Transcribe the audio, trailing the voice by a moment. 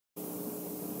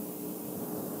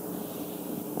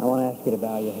I want to ask you to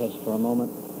bow your heads for a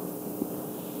moment.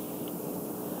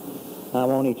 I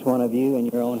want each one of you in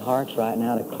your own hearts right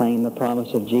now to claim the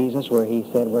promise of Jesus where he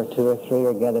said, where two or three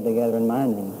are gathered together in my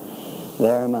name,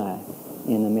 there am I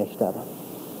in the midst of them.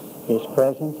 His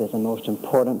presence is the most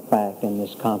important fact in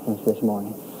this conference this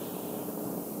morning.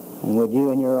 And would you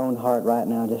in your own heart right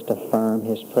now just affirm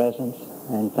his presence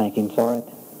and thank him for it?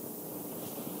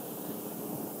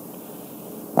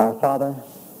 Our Father,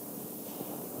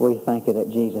 we thank you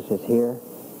that Jesus is here.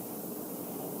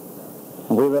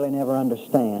 And we really never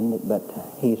understand it, but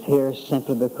he's here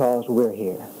simply because we're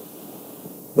here.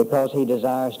 Because he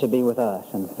desires to be with us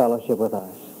and fellowship with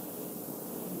us.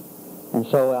 And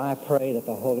so I pray that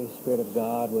the Holy Spirit of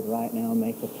God would right now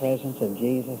make the presence of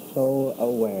Jesus so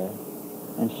aware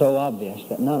and so obvious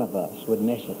that none of us would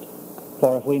miss it.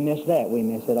 For if we miss that, we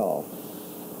miss it all.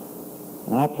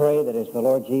 And I pray that as the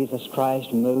Lord Jesus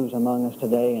Christ moves among us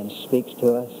today and speaks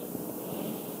to us,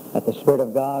 that the Spirit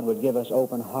of God would give us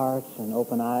open hearts and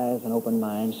open eyes and open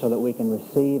minds so that we can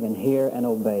receive and hear and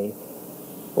obey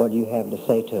what you have to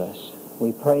say to us.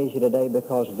 We praise you today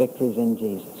because victory is in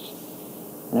Jesus.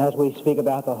 And as we speak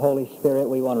about the Holy Spirit,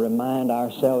 we want to remind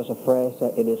ourselves afresh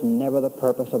that it is never the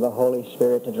purpose of the Holy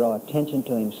Spirit to draw attention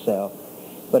to himself,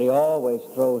 but he always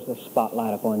throws the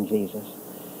spotlight upon Jesus.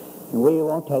 And we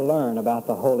want to learn about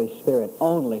the Holy Spirit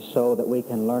only so that we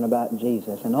can learn about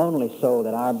Jesus, and only so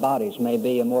that our bodies may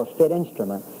be a more fit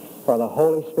instrument for the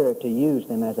Holy Spirit to use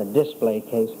them as a display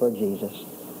case for Jesus.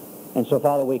 And so,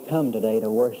 Father, we come today to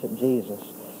worship Jesus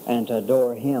and to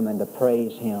adore him and to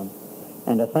praise him,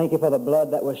 and to thank you for the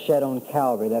blood that was shed on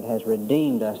Calvary that has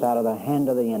redeemed us out of the hand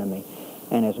of the enemy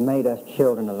and has made us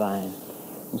children of thine.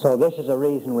 And so this is the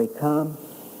reason we come.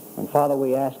 And Father,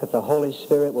 we ask that the Holy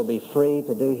Spirit will be free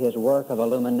to do his work of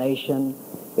illumination,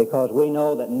 because we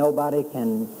know that nobody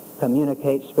can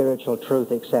communicate spiritual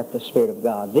truth except the Spirit of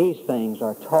God. These things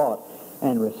are taught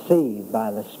and received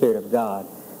by the Spirit of God.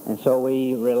 And so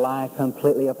we rely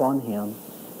completely upon him.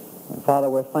 And Father,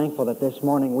 we're thankful that this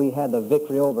morning we had the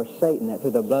victory over Satan, that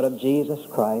through the blood of Jesus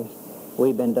Christ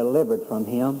we've been delivered from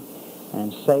him.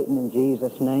 And Satan, in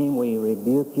Jesus' name, we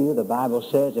rebuke you. The Bible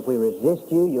says if we resist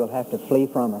you, you'll have to flee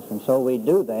from us. And so we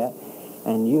do that,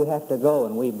 and you have to go,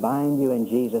 and we bind you in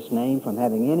Jesus' name from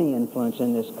having any influence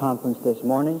in this conference this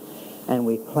morning, and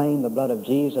we claim the blood of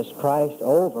Jesus Christ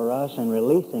over us and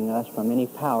releasing us from any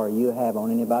power you have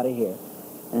on anybody here.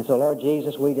 And so, Lord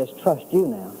Jesus, we just trust you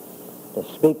now to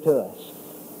speak to us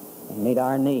and meet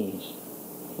our needs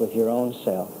with your own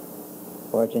self.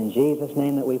 For it's in Jesus'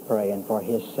 name that we pray, and for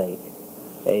his sake.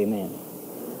 Amen.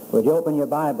 Would you open your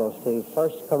Bibles to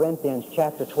 1 Corinthians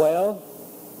chapter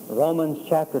 12, Romans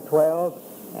chapter 12,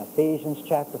 Ephesians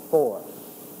chapter 4.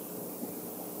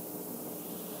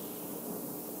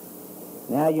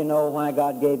 Now you know why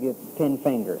God gave you 10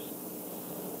 fingers.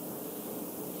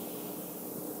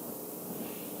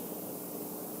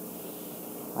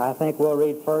 I think we'll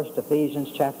read first Ephesians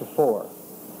chapter 4.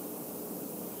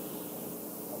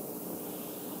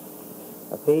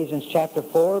 Ephesians chapter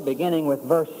 4, beginning with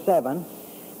verse 7.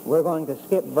 We're going to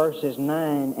skip verses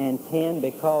 9 and 10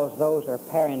 because those are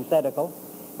parenthetical.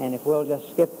 And if we'll just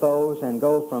skip those and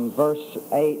go from verse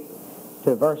 8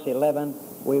 to verse 11,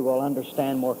 we will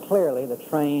understand more clearly the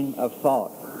train of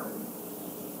thought.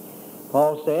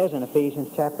 Paul says in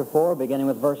Ephesians chapter 4, beginning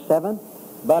with verse 7,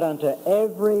 "But unto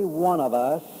every one of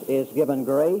us is given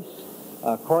grace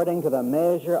according to the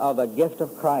measure of the gift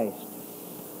of Christ.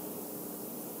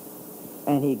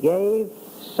 And he gave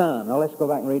some." Now let's go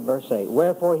back and read verse 8.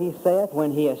 "Wherefore he saith,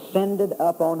 when he ascended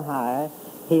up on high,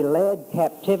 he led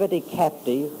captivity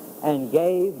captive and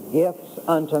gave gifts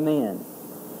unto men."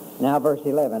 Now verse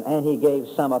 11. "And he gave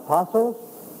some apostles,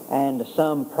 and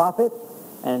some prophets,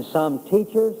 and some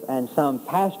teachers, and some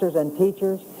pastors and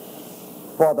teachers,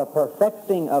 for the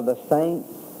perfecting of the saints,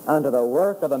 unto the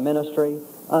work of the ministry,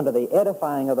 unto the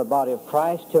edifying of the body of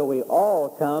Christ, till we all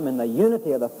come in the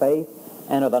unity of the faith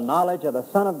and of the knowledge of the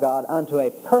Son of God, unto a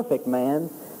perfect man,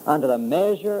 unto the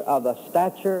measure of the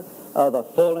stature of the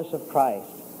fullness of Christ."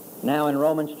 Now in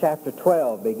Romans chapter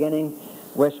 12, beginning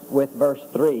with verse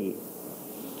 3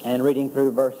 and reading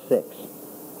through verse 6.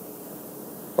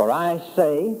 "For I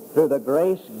say, through the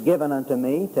grace given unto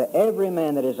me, to every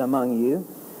man that is among you,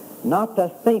 not to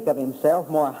think of himself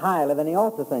more highly than he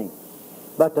ought to think,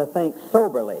 but to think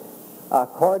soberly,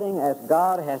 according as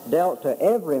God hath dealt to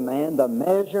every man the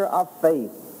measure of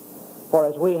faith. For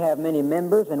as we have many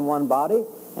members in one body,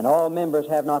 and all members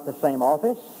have not the same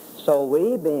office, so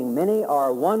we, being many,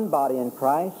 are one body in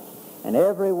Christ, and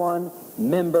every one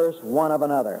members one of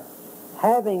another.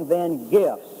 Having then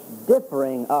gifts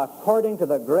differing according to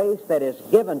the grace that is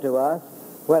given to us,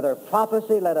 Whether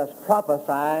prophecy, let us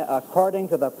prophesy according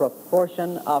to the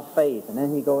proportion of faith. And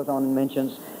then he goes on and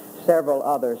mentions several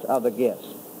others of the gifts.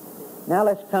 Now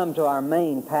let's come to our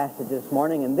main passage this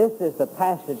morning, and this is the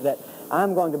passage that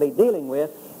I'm going to be dealing with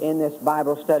in this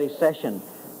Bible study session.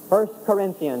 1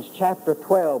 Corinthians chapter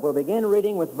 12. We'll begin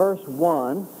reading with verse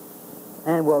 1,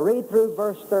 and we'll read through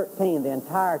verse 13. The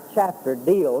entire chapter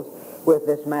deals with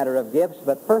this matter of gifts,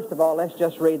 but first of all, let's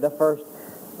just read the first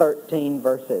 13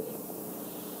 verses.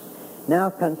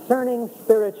 Now, concerning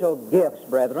spiritual gifts,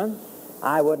 brethren,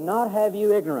 I would not have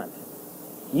you ignorant.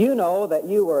 You know that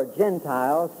you were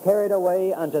Gentiles carried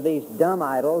away unto these dumb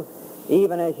idols,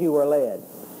 even as you were led.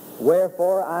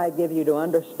 Wherefore I give you to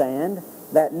understand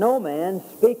that no man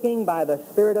speaking by the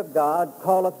Spirit of God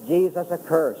calleth Jesus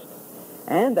accursed,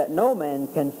 and that no man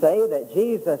can say that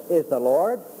Jesus is the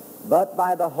Lord, but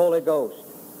by the Holy Ghost.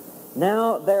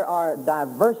 Now there are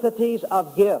diversities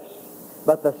of gifts,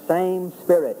 but the same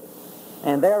Spirit.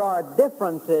 And there are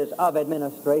differences of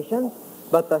administrations,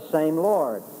 but the same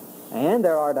Lord. And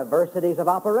there are diversities of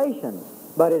operations,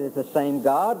 but it is the same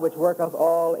God which worketh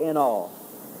all in all.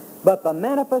 But the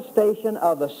manifestation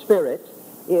of the Spirit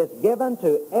is given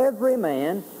to every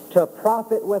man to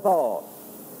profit withal.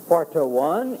 For to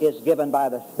one is given by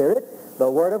the Spirit the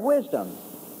word of wisdom,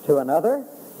 to another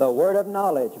the word of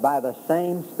knowledge by the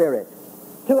same Spirit,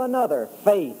 to another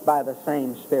faith by the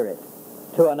same Spirit,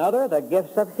 to another the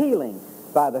gifts of healing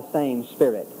by the same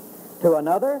Spirit, to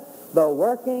another the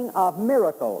working of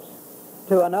miracles,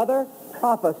 to another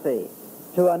prophecy,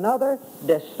 to another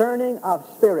discerning of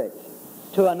spirits,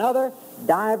 to another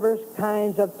divers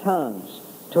kinds of tongues,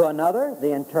 to another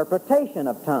the interpretation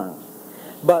of tongues.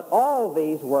 But all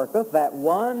these worketh that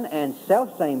one and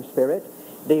selfsame Spirit,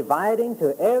 dividing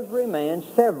to every man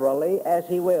severally as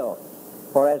he will.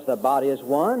 For as the body is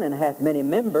one, and hath many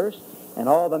members, and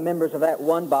all the members of that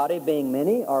one body, being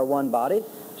many, are one body,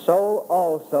 so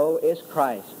also is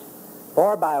Christ.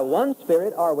 For by one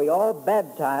Spirit are we all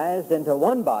baptized into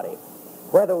one body,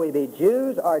 whether we be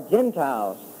Jews or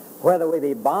Gentiles, whether we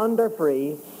be bond or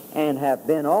free, and have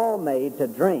been all made to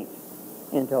drink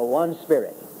into one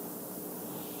Spirit.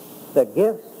 The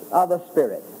gifts of the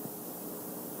Spirit.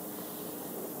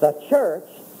 The church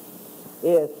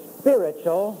is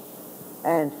spiritual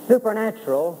and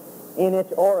supernatural in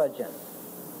its origin.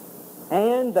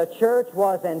 And the church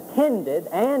was intended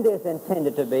and is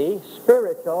intended to be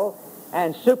spiritual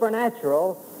and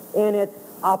supernatural in its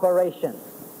operation.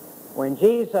 When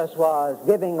Jesus was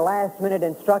giving last-minute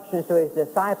instructions to his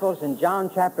disciples in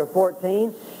John chapter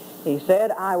 14, he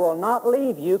said, I will not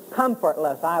leave you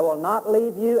comfortless. I will not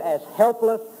leave you as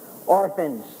helpless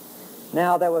orphans.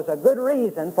 Now, there was a good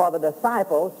reason for the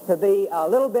disciples to be a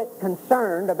little bit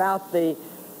concerned about the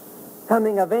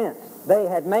coming events. They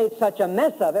had made such a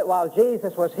mess of it while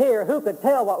Jesus was here. Who could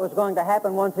tell what was going to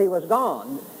happen once he was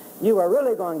gone? You were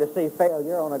really going to see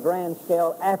failure on a grand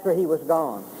scale after he was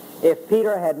gone. If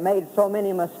Peter had made so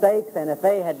many mistakes, and if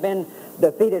they had been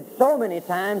defeated so many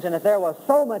times, and if there was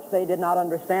so much they did not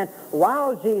understand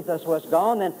while Jesus was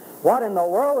gone, then what in the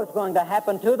world was going to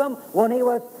happen to them when he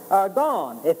was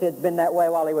gone, if it had been that way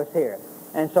while he was here?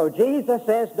 And so Jesus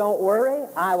says, don't worry,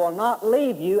 I will not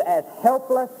leave you as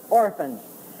helpless orphans.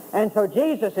 And so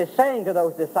Jesus is saying to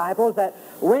those disciples that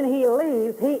when he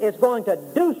leaves, he is going to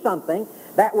do something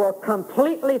that will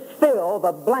completely fill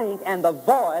the blank and the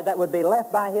void that would be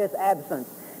left by his absence.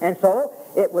 And so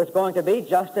it was going to be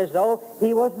just as though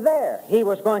he was there. He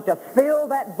was going to fill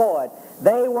that void.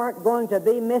 They weren't going to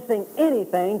be missing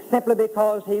anything simply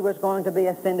because he was going to be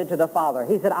ascended to the Father.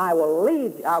 He said, I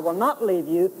will not leave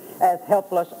you as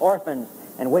helpless orphans.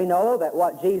 And we know that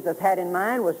what Jesus had in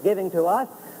mind was giving to us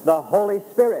the Holy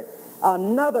Spirit,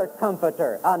 another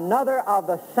comforter, another of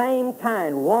the same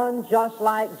kind, one just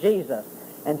like Jesus.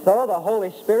 And so the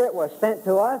Holy Spirit was sent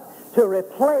to us to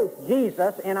replace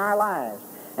Jesus in our lives.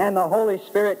 And the Holy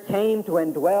Spirit came to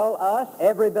indwell us,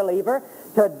 every believer,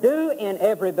 to do in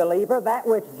every believer that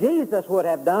which Jesus would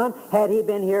have done had he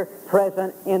been here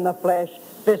present in the flesh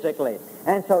physically.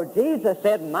 And so Jesus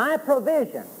said, my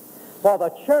provision for the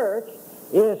church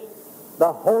is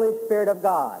the Holy Spirit of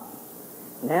God.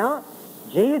 Now,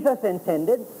 Jesus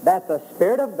intended that the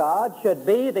Spirit of God should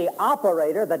be the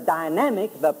operator, the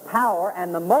dynamic, the power,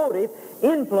 and the motive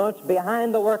influence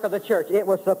behind the work of the church. It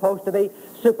was supposed to be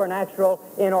supernatural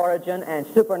in origin and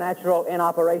supernatural in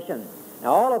operation.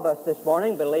 Now, all of us this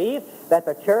morning believe that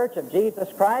the Church of Jesus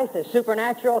Christ is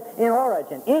supernatural in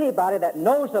origin. Anybody that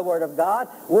knows the Word of God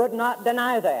would not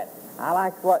deny that. I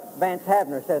like what Vance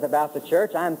Havner says about the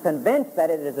church. I'm convinced that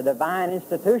it is a divine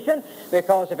institution,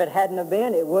 because if it hadn't have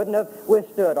been, it wouldn't have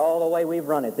withstood all the way we've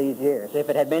run it these years. If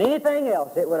it had been anything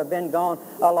else, it would have been gone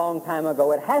a long time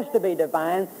ago. It has to be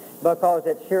divine, because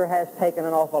it sure has taken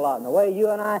an awful lot. And the way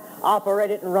you and I operate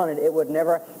it and run it, it would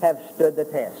never have stood the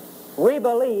test. We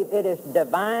believe it is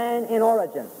divine in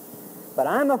origin, but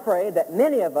I'm afraid that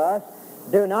many of us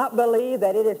do not believe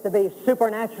that it is to be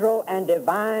supernatural and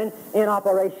divine in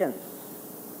operation.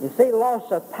 You see, loss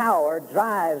of power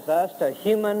drives us to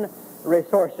human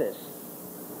resources.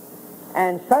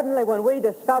 And suddenly when we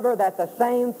discover that the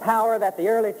same power that the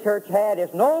early church had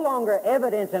is no longer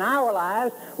evidence in our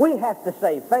lives, we have to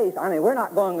save face. I mean, we're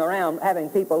not going around having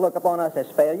people look upon us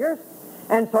as failures.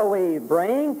 And so we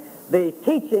bring the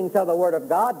teachings of the Word of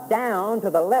God down to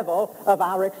the level of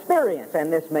our experience.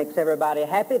 And this makes everybody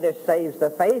happy. This saves the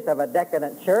face of a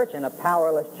decadent church and a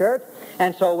powerless church.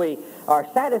 And so we are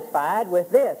satisfied with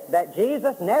this, that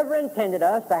Jesus never intended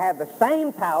us to have the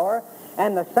same power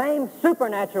and the same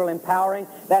supernatural empowering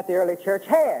that the early church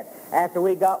had. After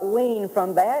we got weaned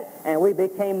from that and we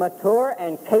became mature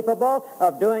and capable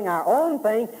of doing our own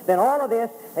thing, then all of this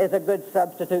is a good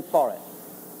substitute for it.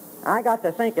 I got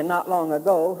to thinking not long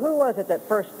ago, who was it that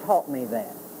first taught me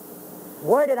that?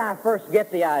 Where did I first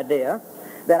get the idea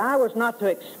that I was not to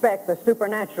expect the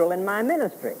supernatural in my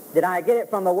ministry? Did I get it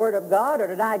from the Word of God, or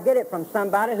did I get it from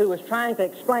somebody who was trying to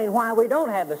explain why we don't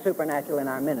have the supernatural in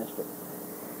our ministry?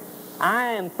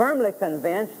 I am firmly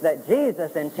convinced that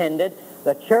Jesus intended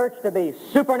the church to be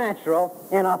supernatural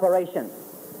in operation.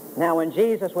 Now, when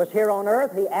Jesus was here on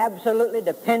earth, he absolutely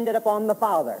depended upon the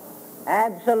Father.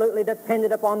 Absolutely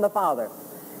depended upon the Father.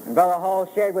 And Brother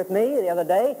Hall shared with me the other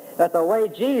day that the way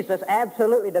Jesus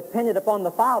absolutely depended upon the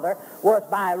Father was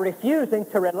by refusing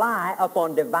to rely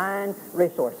upon divine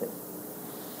resources.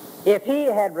 If he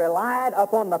had relied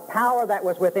upon the power that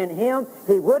was within him,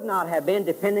 he would not have been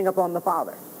depending upon the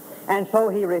Father. And so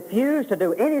he refused to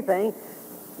do anything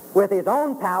with his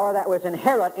own power that was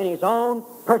inherent in his own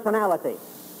personality.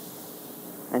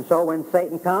 And so when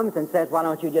Satan comes and says, why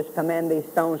don't you just command these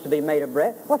stones to be made of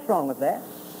bread? What's wrong with that?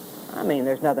 I mean,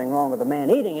 there's nothing wrong with a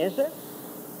man eating, is there?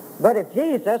 But if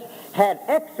Jesus had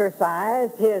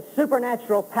exercised his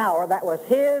supernatural power that was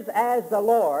his as the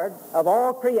Lord of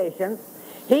all creation,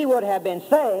 he would have been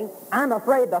saying, I'm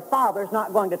afraid the Father's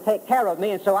not going to take care of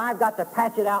me, and so I've got to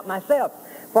patch it out myself.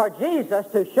 For Jesus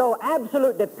to show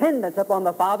absolute dependence upon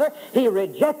the Father, he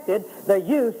rejected the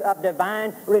use of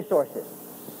divine resources.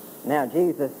 Now,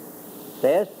 Jesus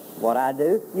says, what I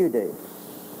do, you do.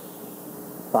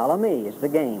 Follow me is the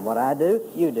game. What I do,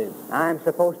 you do. I'm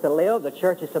supposed to live, the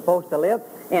church is supposed to live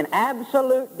in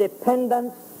absolute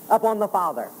dependence upon the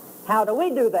Father. How do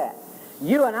we do that?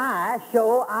 You and I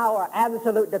show our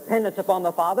absolute dependence upon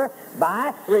the Father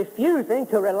by refusing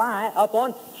to rely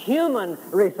upon human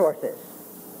resources.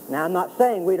 Now, I'm not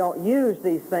saying we don't use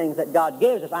these things that God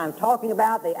gives us. I'm talking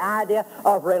about the idea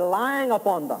of relying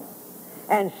upon them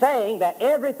and saying that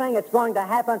everything that's going to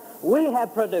happen, we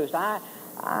have produced. I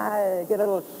get a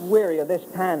little weary of this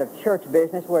kind of church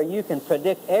business where you can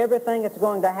predict everything that's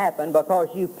going to happen because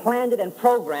you planned it and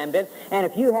programmed it, and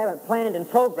if you haven't planned and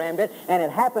programmed it and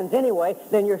it happens anyway,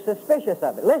 then you're suspicious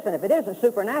of it. Listen, if it isn't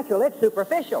supernatural, it's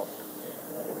superficial.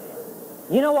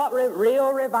 You know what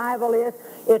real revival is?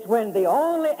 It's when the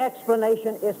only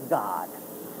explanation is God.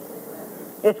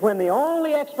 It's when the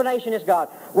only explanation is God.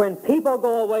 When people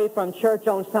go away from church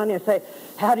on Sunday and say,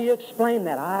 how do you explain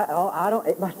that? I don't,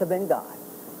 it must have been God.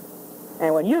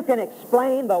 And when you can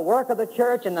explain the work of the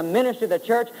church and the ministry of the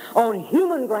church on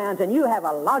human grounds and you have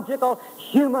a logical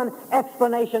human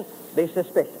explanation, be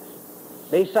suspicious.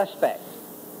 Be suspect.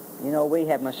 You know, we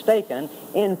have mistaken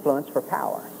influence for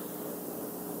power.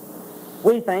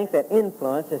 We think that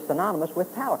influence is synonymous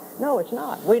with power. No, it's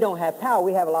not. We don't have power.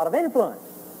 We have a lot of influence.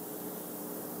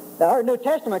 The New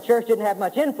Testament church didn't have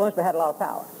much influence, but had a lot of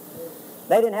power.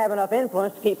 They didn't have enough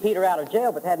influence to keep Peter out of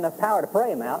jail, but they had enough power to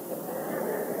pray him out.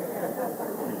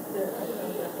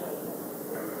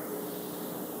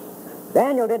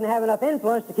 Daniel didn't have enough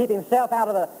influence to keep himself out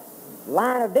of the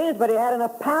line of demons, but he had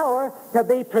enough power to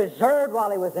be preserved while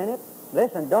he was in it.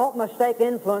 Listen, don't mistake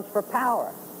influence for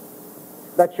power.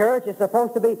 The church is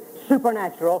supposed to be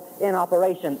supernatural in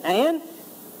operation. And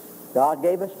God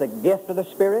gave us the gift of the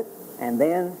Spirit, and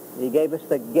then he gave us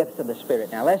the gifts of the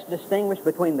Spirit. Now let's distinguish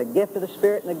between the gift of the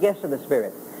Spirit and the gifts of the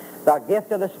Spirit. The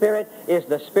gift of the Spirit is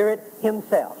the Spirit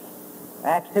himself.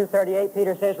 Acts 2:38,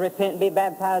 Peter says, repent and be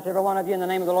baptized, every one of you, in the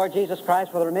name of the Lord Jesus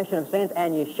Christ for the remission of sins,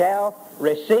 and ye shall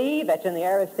receive, that's in the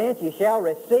aorist tense, you shall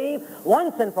receive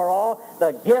once and for all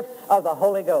the gift of the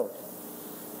Holy Ghost.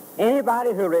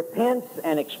 Anybody who repents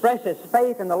and expresses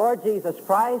faith in the Lord Jesus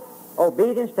Christ,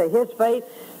 obedience to his faith,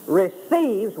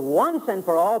 receives once and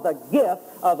for all the gift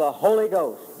of the Holy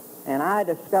Ghost. And I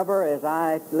discover as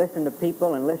I listen to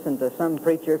people and listen to some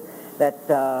preachers that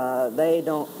they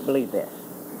don't believe this.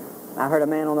 I heard a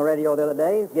man on the radio the other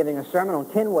day giving a sermon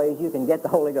on 10 ways you can get the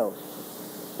Holy Ghost.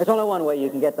 There's only one way you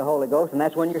can get the Holy Ghost, and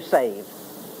that's when you're saved.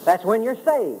 That's when you're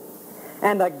saved.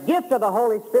 And the gift of the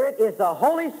Holy Spirit is the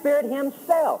Holy Spirit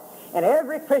himself. And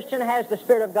every Christian has the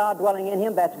Spirit of God dwelling in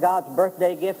him. That's God's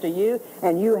birthday gift to you,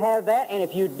 and you have that. And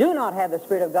if you do not have the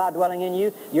Spirit of God dwelling in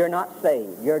you, you're not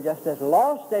saved. You're just as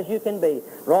lost as you can be.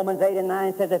 Romans 8 and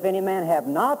 9 says, if any man have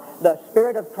not the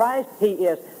Spirit of Christ, he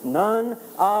is none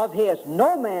of his.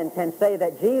 No man can say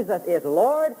that Jesus is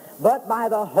Lord but by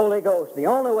the Holy Ghost. The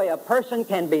only way a person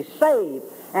can be saved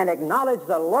and acknowledge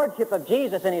the Lordship of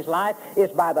Jesus in his life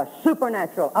is by the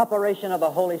supernatural operation of the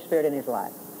Holy Spirit in his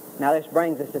life. Now, this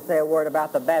brings us to say a word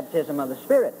about the baptism of the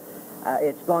Spirit.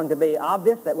 It's going to be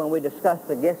obvious that when we discuss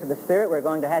the gifts of the Spirit, we're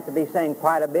going to have to be saying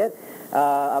quite a bit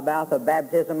about the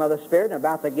baptism of the Spirit and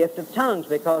about the gift of tongues,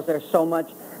 because there's so much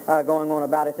going on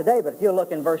about it today. But if you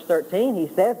look in verse 13,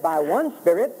 he says, by one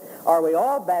Spirit are we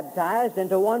all baptized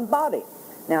into one body.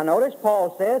 Now, notice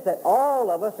Paul says that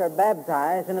all of us are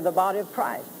baptized into the body of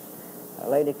Christ. A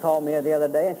lady called me the other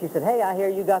day, and she said, hey, I hear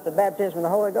you got the baptism of the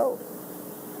Holy Ghost.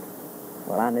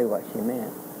 Well, I knew what she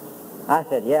meant. I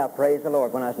said, yeah, praise the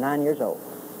Lord, when I was 9 years old,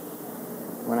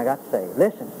 when I got saved.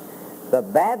 Listen, the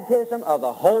baptism of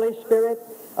the Holy Spirit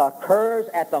occurs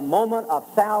at the moment of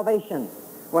salvation.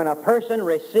 When a person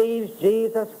receives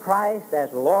Jesus Christ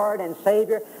as Lord and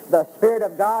Savior, the Spirit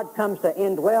of God comes to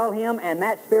indwell him, and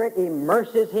that Spirit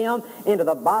immerses him into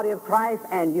the body of Christ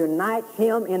and unites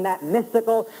him in that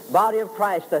mystical body of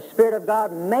Christ. The Spirit of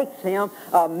God makes him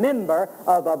a member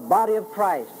of the body of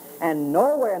Christ. And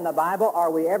nowhere in the Bible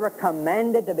are we ever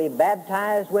commanded to be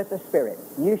baptized with the Spirit.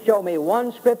 You show me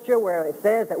one scripture where it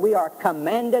says that we are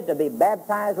commanded to be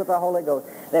baptized with the Holy Ghost.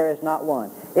 There is not one.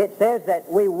 It says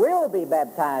that we will be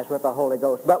baptized with the Holy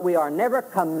Ghost, but we are never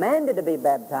commanded to be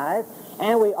baptized,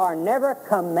 and we are never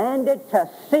commanded to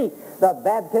seek the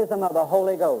baptism of the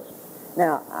Holy Ghost.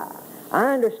 Now,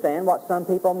 I understand what some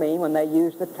people mean when they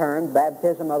use the term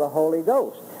baptism of the Holy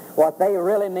Ghost. What they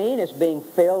really mean is being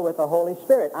filled with the Holy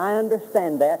Spirit. I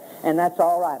understand that, and that's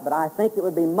all right. But I think it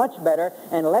would be much better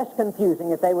and less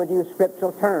confusing if they would use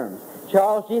scriptural terms.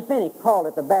 Charles G. Finney called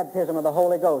it the baptism of the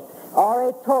Holy Ghost.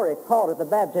 R.A. Torrey called it the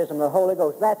baptism of the Holy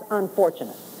Ghost. That's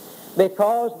unfortunate,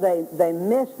 because they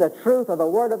missed the truth of the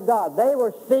Word of God. They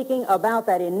were speaking about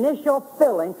that initial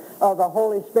filling of the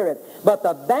Holy Spirit. But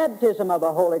the baptism of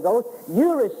the Holy Ghost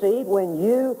you received when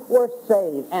you were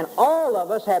saved. And all of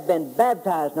us have been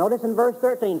baptized. Notice in verse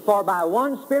 13, for by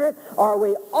one Spirit are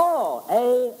we all,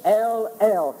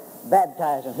 A-L-L,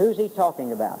 baptized. And who's he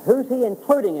talking about? Who's he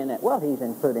including in it? Well, he's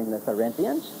including the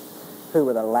Corinthians, who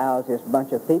were the lousiest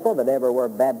bunch of people that ever were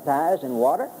baptized in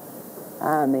water.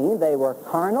 I mean, they were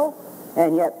carnal,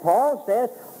 and yet Paul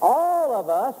says all of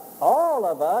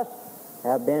us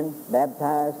have been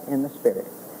baptized in the Spirit.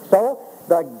 So,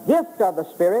 the gift of the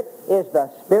Spirit is the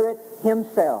Spirit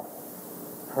himself.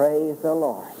 Praise the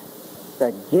Lord.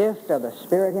 The gift of the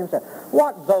Spirit himself.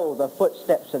 What though the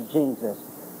footsteps of Jesus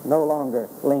no longer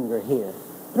linger here?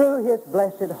 Through his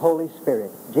blessed Holy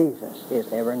Spirit, Jesus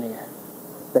is ever near.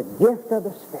 The gift of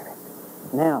the Spirit.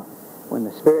 Now, when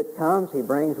the Spirit comes, he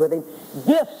brings with him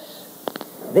gifts.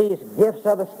 These gifts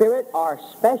of the Spirit are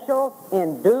special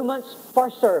endowments for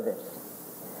service.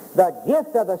 The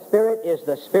gift of the Spirit is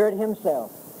the Spirit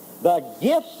himself. The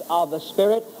gifts of the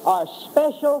Spirit are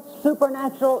special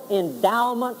supernatural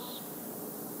endowments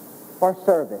for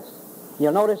service.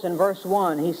 You'll notice in verse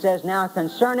 1, he says, now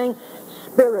concerning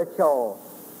things spiritual,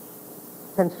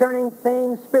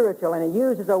 and he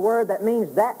uses a word that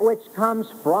means that which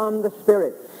comes from the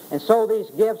Spirit. And so these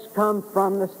gifts come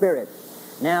from the Spirit.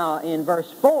 Now, in verse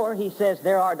 4, he says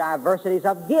there are diversities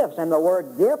of gifts, and the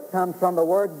word gift comes from the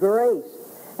word grace.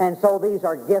 And so these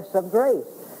are gifts of grace.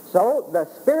 So the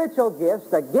spiritual gifts,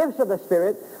 the gifts of the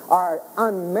Spirit, are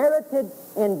unmerited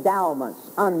endowments,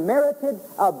 unmerited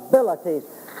abilities,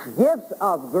 gifts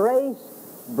of grace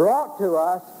brought to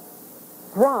us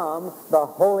from the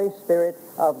Holy Spirit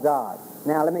of God.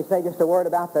 Now, let me say just a word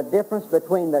about the difference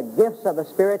between the gifts of the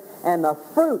Spirit and the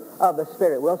fruit of the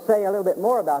Spirit. We'll say a little bit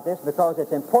more about this because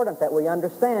it's important that we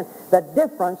understand the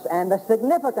difference and the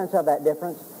significance of that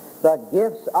difference. The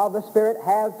gifts of the Spirit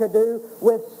have to do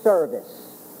with service.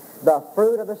 The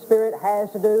fruit of the Spirit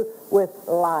has to do with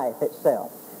life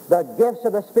itself. The gifts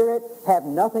of the Spirit have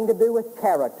nothing to do with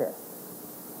character.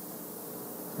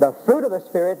 The fruit of the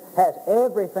Spirit has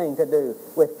everything to do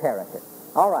with character.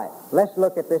 All right, let's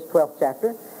look at this 12th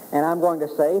chapter, and I'm going to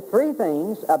say 3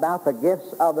 things about the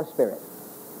gifts of the Spirit.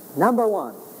 Number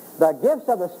 1, the gifts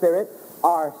of the Spirit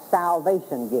are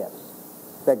salvation gifts.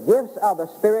 The gifts of the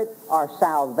Spirit are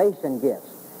salvation gifts.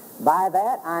 By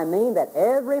that, I mean that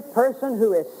every person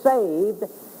who is saved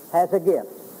has a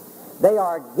gift. They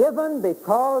are given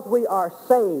because we are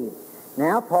saved.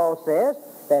 Now, Paul says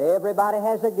that everybody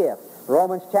has a gift.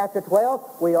 Romans chapter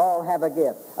 12, we all have a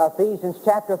gift. Ephesians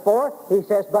chapter 4, he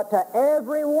says, but to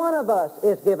every one of us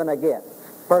is given a gift.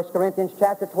 1 Corinthians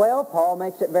chapter 12, Paul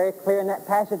makes it very clear in that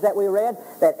passage that we read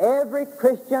that every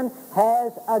Christian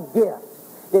has a gift.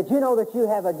 Did you know that you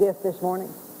have a gift this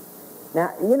morning?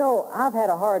 Now, you know, I've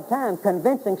had a hard time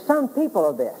convincing some people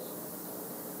of this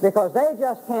because they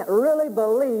just can't really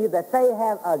believe that they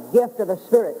have a gift of the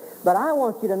Spirit. But I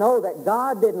want you to know that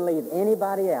God didn't leave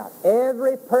anybody out.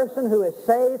 Every person who is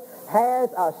saved has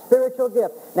a spiritual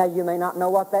gift. Now, you may not know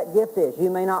what that gift is.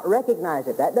 You may not recognize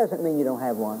it. That doesn't mean you don't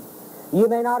have one. You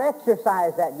may not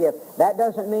exercise that gift. That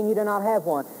doesn't mean you do not have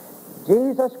one.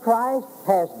 Jesus Christ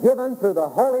has given through the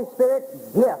Holy Spirit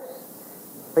gifts.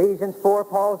 Ephesians 4,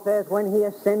 Paul says, when he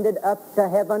ascended up to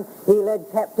heaven, he led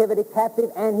captivity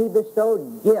captive, and he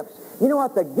bestowed gifts. You know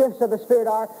what the gifts of the Spirit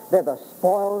are? They're the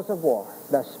spoils of war,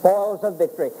 the spoils of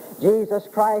victory. Jesus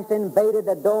Christ invaded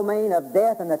the domain of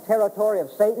death and the territory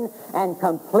of Satan and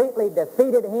completely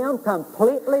defeated him,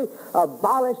 completely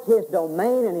abolished his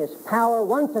domain and his power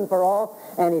once and for all,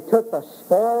 and he took the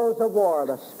spoils of war,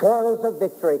 the spoils of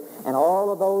victory, and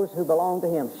all of those who belong to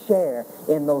him share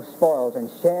in those spoils and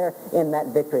share in that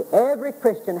victory. Every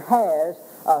Christian has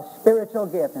a spiritual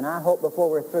gift, and I hope before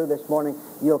we're through this morning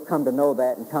you'll come to know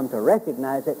that and come to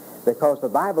recognize it, because the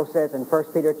Bible says in 1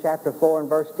 Peter chapter 4 and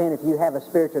verse 10, if you have a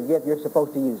spiritual gift, you're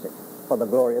supposed to use it for the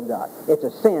glory of God. It's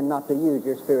a sin not to use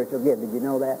your spiritual gift. Did you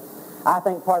know that? I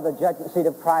think part of the judgment seat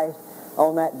of Christ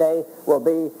on that day will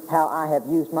be how I have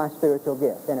used my spiritual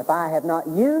gift. And if I have not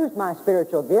used my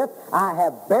spiritual gift, I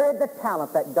have buried the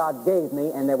talent that God gave me,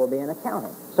 and there will be an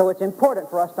accounting. So it's important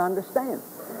for us to understand.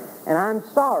 And I'm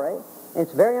sorry,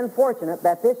 it's very unfortunate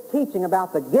that this teaching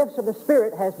about the gifts of the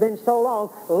Spirit has been so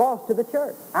long lost to the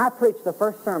church. I preached the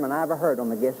first sermon I ever heard on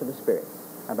the gifts of the Spirit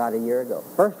about a year ago.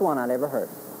 First one I'd ever heard.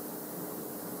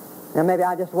 Now, maybe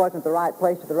I just wasn't at the right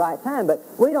place at the right time, but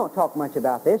we don't talk much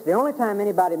about this. The only time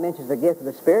anybody mentions the gift of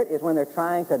the Spirit is when they're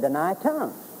trying to deny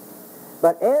tongues.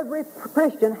 But every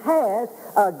Christian has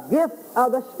a gift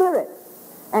of the Spirit.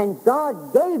 And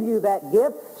God gave you that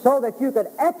gift so that you could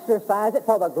exercise it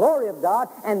for the glory of God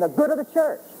and the good of the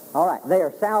church. All right, they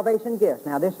are salvation gifts.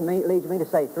 Now, this leads me to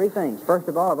say 3 things. First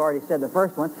of all, I've already said the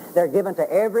first one. They're given to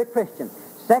every Christian.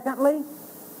 Secondly,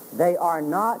 they are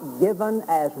not given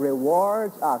as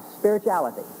rewards of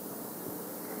spirituality.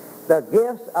 The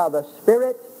gifts of the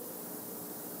Spirit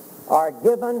are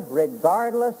given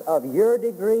regardless of your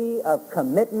degree of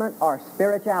commitment or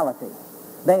spirituality.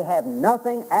 They have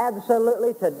nothing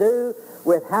absolutely to do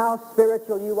with how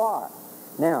spiritual you are.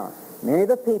 Now, many of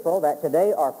the people that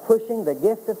today are pushing the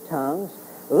gift of tongues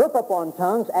look upon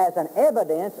tongues as an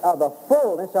evidence of the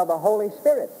fullness of the Holy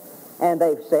Spirit. And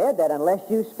they've said that unless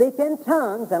you speak in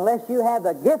tongues, unless you have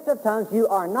the gift of tongues, you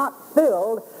are not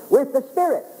filled with the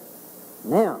Spirit.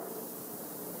 Now,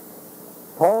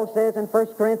 Paul says in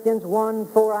 1 Corinthians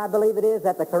 1:4, I believe it is,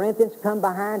 that the Corinthians come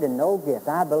behind in no gift.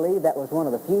 I believe that was one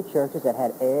of the few churches that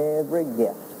had every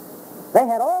gift. They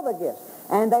had all the gifts,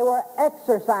 and they were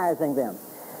exercising them.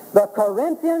 The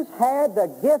Corinthians had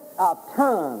the gift of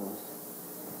tongues,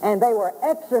 and they were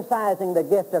exercising the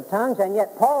gift of tongues, and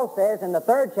yet Paul says in the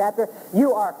 3rd chapter,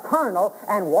 you are carnal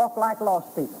and walk like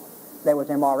lost people. There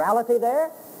was immorality there.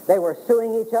 They were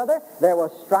suing each other. There was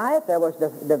strife. There was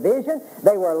division.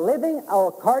 They were living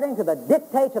according to the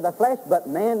dictates of the flesh, but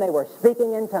man, they were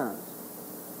speaking in tongues.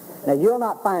 Now, you'll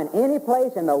not find any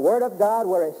place in the Word of God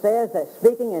where it says that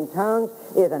speaking in tongues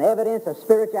is an evidence of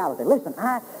spirituality. Listen,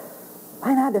 I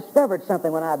discovered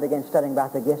something when I began studying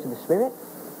about the gifts of the Spirit.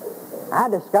 I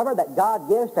discovered that God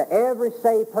gives to every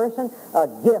saved person a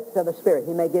gift of the Spirit.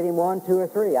 He may give him 1, 2, or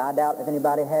 3. I doubt if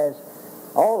anybody has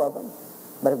all of them.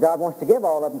 But if God wants to give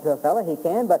all of them to a fellow, he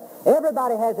can. But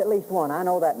everybody has at least one. I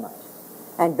know that much.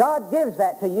 And God gives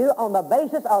that to you on the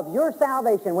basis of your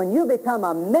salvation when you become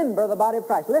a member of the body of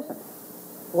Christ. Listen,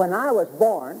 when I was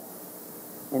born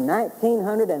in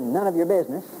 1900, and none of your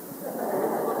business,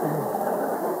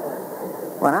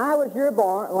 when I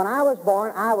was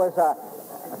born, I was a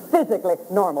physically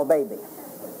normal baby.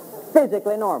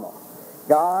 Physically normal.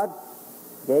 God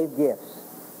gave gifts.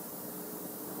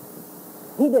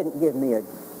 He didn't give me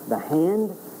the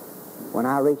hand when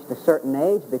I reached a certain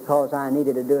age because I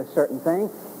needed to do a certain thing.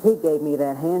 He gave me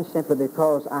that hand simply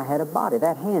because I had a body.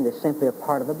 That hand is simply a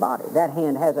part of the body. That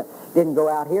hand didn't go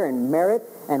out here and merit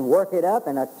and work it up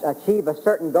and achieve a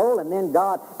certain goal and then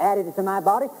God added it to my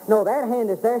body. No, that hand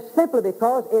is there simply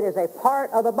because it is a part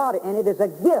of the body and it is a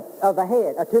gift of the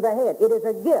head, to the head. It is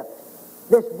a gift.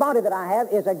 This body that I have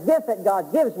is a gift that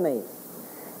God gives me.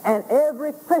 And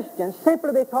every Christian,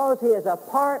 simply because he is a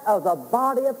part of the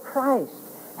body of Christ,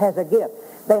 has a gift.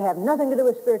 They have nothing to do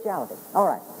with spirituality. All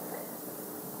right.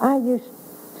 I used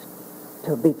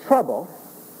to be troubled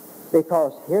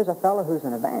because here's a fellow who's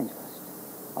an evangelist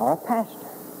or a pastor.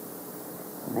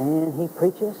 Man, he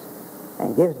preaches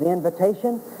and gives the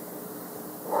invitation.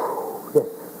 Just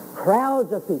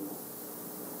crowds of people.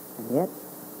 And yet,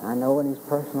 I know in his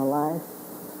personal life,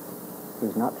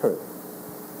 he's not true.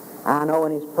 I know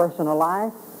in his personal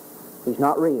life, he's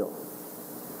not real.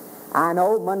 I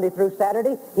know Monday through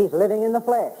Saturday, he's living in the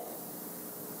flesh.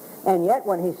 And yet,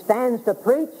 when he stands to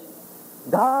preach,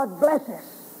 God blesses.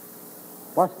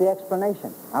 What's the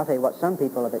explanation? I'll tell you what some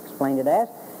people have explained it as.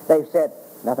 They've said,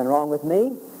 nothing wrong with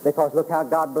me because look how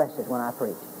God blesses when I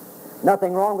preach.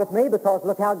 Nothing wrong with me because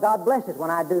look how God blesses when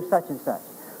I do such and such.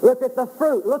 Look at the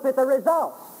fruit. Look at the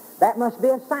results. That must be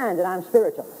a sign that I'm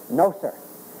spiritual. No, sir.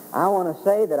 I want to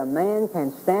say that a man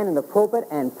can stand in the pulpit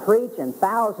and preach and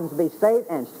thousands be saved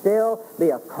and still be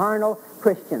a carnal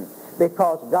Christian.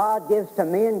 Because God gives to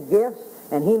men gifts,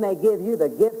 and he may give you the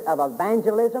gift of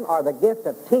evangelism or the gift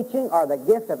of teaching or the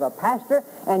gift of a pastor,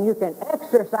 and you can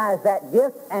exercise that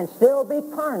gift and still be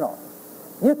carnal.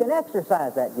 You can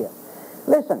exercise that gift.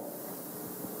 Listen,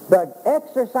 the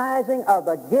exercising of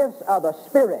the gifts of the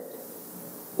Spirit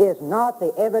is not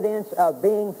the evidence of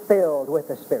being filled with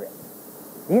the Spirit.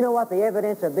 Do you know what the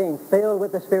evidence of being filled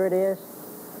with the Spirit is?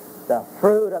 The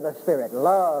fruit of the Spirit,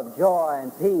 love, joy,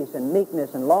 and peace, and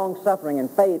meekness, and long-suffering, and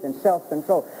faith, and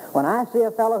self-control. When I see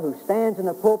a fellow who stands in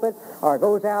the pulpit or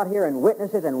goes out here and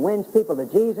witnesses and wins people to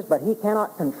Jesus, but he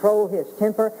cannot control his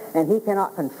temper, and he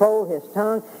cannot control his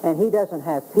tongue, and he doesn't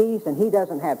have peace, and he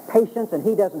doesn't have patience, and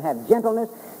he doesn't have gentleness,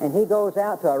 and he goes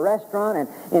out to a restaurant and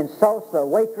insults the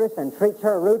waitress and treats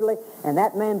her rudely, and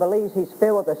that man believes he's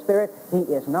filled with the Spirit, he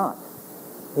is not.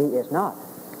 He is not.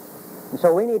 And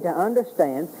so we need to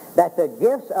understand that the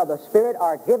gifts of the Spirit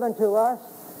are given to us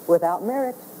without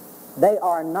merit. They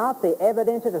are not the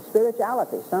evidences of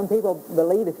spirituality. Some people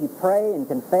believe if you pray and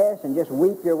confess and just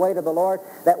weep your way to the Lord,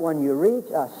 that when you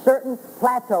reach a certain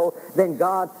plateau, then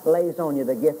God lays on you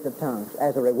the gift of tongues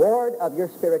as a reward of your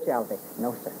spirituality.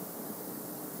 No, sir.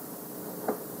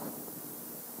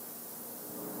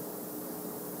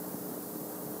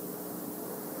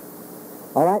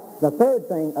 All right, the third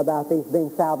thing about these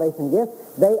being salvation gifts,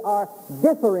 they are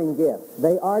differing gifts.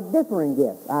 They are differing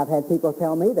gifts. I've had people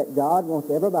tell me that God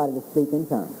wants everybody to speak in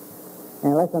tongues.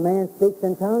 And unless a man speaks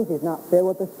in tongues, he's not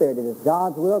filled with the Spirit. It is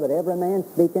God's will that every man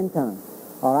speak in tongues.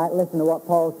 All right, listen to what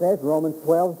Paul says, Romans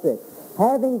 12:6.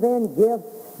 Having then gifts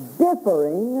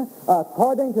differing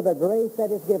according to the grace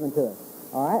that is given to us.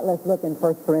 All right, let's look in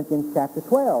 1 Corinthians chapter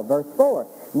 12, verse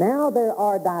 4. Now there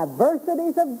are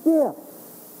diversities of gifts.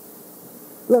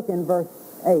 Look in verse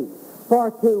 8. For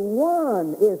to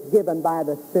one is given by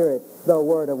the Spirit the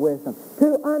word of wisdom.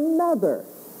 To another,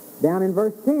 down in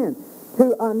verse 10,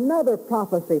 to another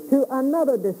prophecy, to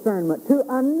another discernment, to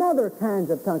another kinds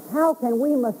of tongues. How can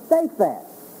we mistake that?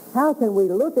 How can we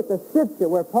look at the Scripture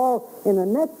where Paul in the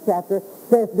next chapter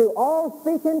says, do all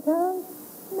speak in tongues?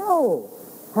 No.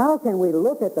 How can we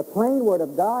look at the plain Word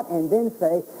of God and then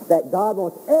say that God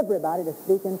wants everybody to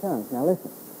speak in tongues? Now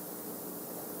listen.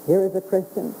 Here is a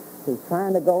Christian who's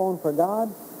trying to go on for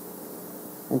God,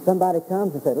 and somebody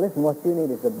comes and says, listen, what you need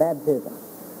is the baptism.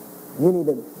 You need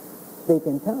to speak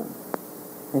in tongues.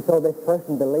 And so this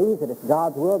person believes that it's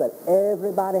God's will that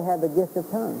everybody have the gift of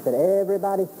tongues, that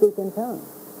everybody speak in tongues.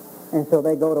 And so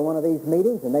they go to one of these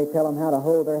meetings, and they tell them how to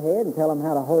hold their head, and tell them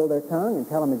how to hold their tongue, and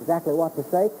tell them exactly what to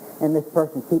say, and this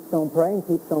person keeps on praying,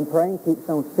 keeps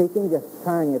on speaking, just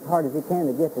trying as hard as he can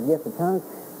to get the gift of tongues.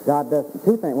 God does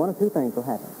one of two things will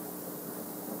happen.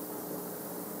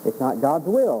 It's not God's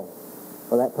will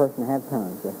for that person to have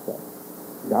tongues, let's say.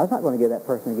 God's not going to give that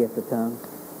person a gift of tongues.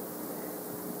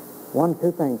 One of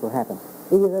two things will happen.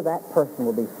 Either that person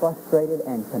will be frustrated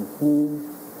and confused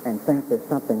and think there's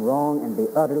something wrong and be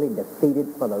utterly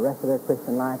defeated for the rest of their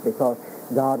Christian life because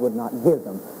God would not give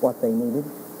them what they needed,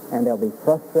 and they'll be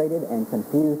frustrated and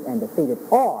confused and defeated.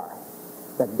 Or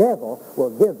the devil will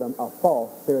give them a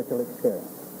false spiritual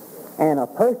experience. And a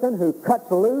person who cuts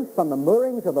loose from the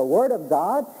moorings of the Word of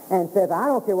God and says, I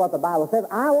don't care what the Bible says,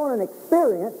 I want an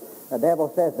experience The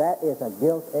devil says that is a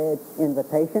gilt-edged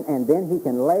invitation, and then he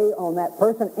can lay on that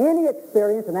person any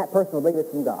experience, and that person will believe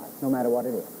it's from God, no matter what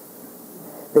it is.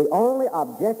 The only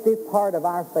objective part of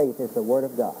our faith is the Word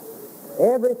of God.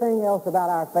 Everything else about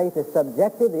our faith is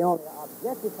subjective. The only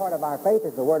objective part of our faith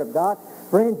is the Word of God.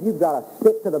 Friends, you've got to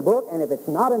stick to the book, and if it's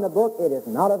not in the book, it is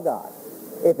not of God.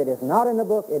 If it is not in the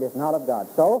book, it is not of God.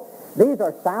 So, these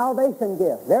are salvation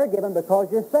gifts. They're given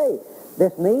because you're saved.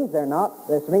 This means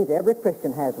every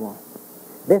Christian has one.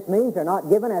 This means they're not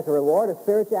given as a reward of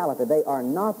spirituality. They are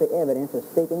not the evidence of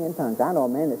speaking in tongues. I know a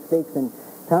man that speaks in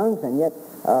tongues, and yet,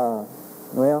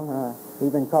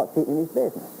 he's been caught cheating in his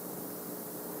business.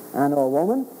 I know a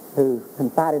woman who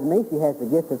confided to me she has the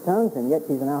gift of tongues, and yet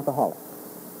she's an alcoholic.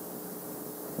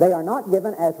 They are not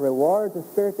given as rewards of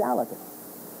spirituality.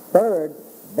 Third,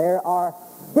 there are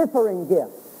differing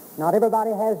gifts. Not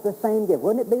everybody has the same gift.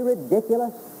 Wouldn't it be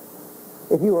ridiculous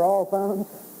if you were all thumbs?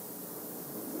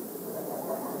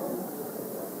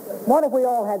 What if we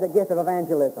all had the gift of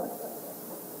evangelism?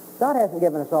 God hasn't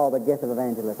given us all the gift of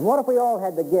evangelism. What if we all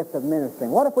had the gift of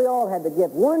ministering? What if we all had the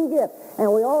gift, one gift,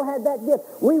 and we all had that gift?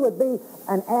 We would be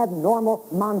an abnormal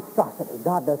monstrosity.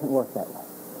 God doesn't work that way.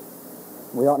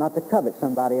 We ought not to covet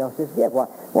somebody else's gift.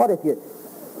 What if your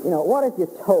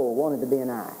toe wanted to be an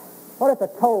eye? What if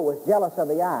the toe was jealous of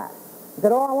the eye? He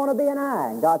said, I want to be an eye.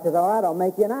 And God says, all right, I'll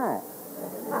make you an eye.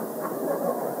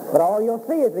 But all you'll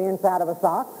see is the inside of a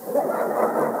sock.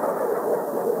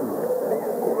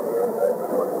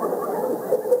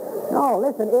 No,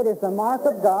 listen, it is the mark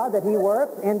of God that he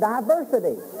works in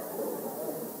diversity.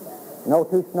 No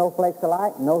two snowflakes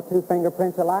alike, no two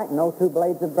fingerprints alike, no two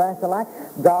blades of grass alike.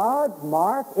 God's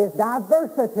mark is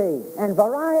diversity and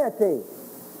variety.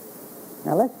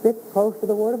 Now let's stick close to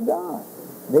the Word of God.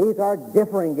 These are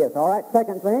differing gifts. All right,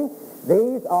 second thing,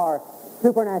 these are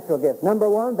supernatural gifts. Number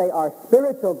one, they are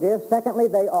spiritual gifts. Secondly,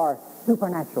 they are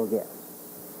supernatural gifts.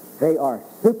 They are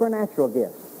supernatural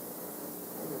gifts.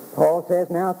 Paul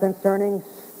says now concerning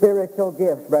spiritual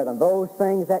gifts, brethren, those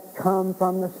things that come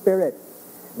from the Spirit.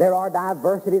 There are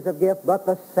diversities of gifts, but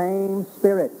the same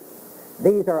Spirit.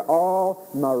 These are all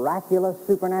miraculous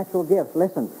supernatural gifts.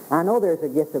 Listen, I know there's a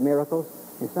gift of miracles,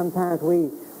 and sometimes we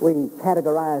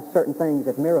categorize certain things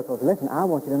as miracles. Listen, I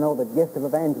want you to know the gift of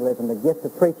evangelism, the gift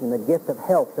of preaching, the gift of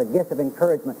help, the gift of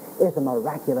encouragement is a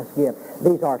miraculous gift.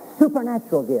 These are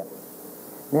supernatural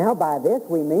gifts. Now, by this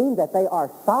we mean that they are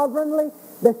sovereignly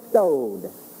bestowed.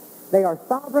 They are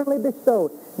sovereignly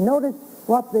bestowed. Notice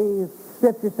what the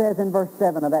Scripture says in verse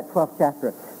 7 of that 12th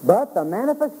chapter. But the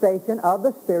manifestation of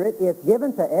the Spirit is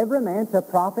given to every man to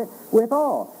profit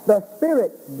withal. The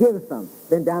Spirit gives them.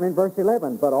 Then down in verse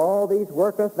 11, but all these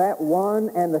worketh that one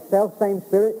and the selfsame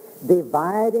Spirit,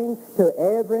 dividing to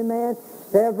every man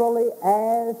severally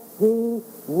as he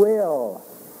will.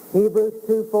 Hebrews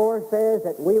 2:4 says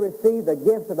that we receive the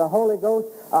gift of the Holy Ghost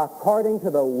according to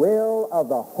the will of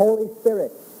the Holy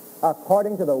Spirit.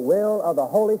 According to the will of the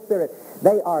Holy Spirit.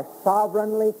 They are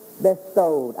sovereignly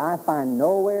bestowed. I find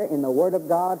nowhere in the Word of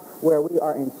God where we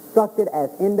are instructed as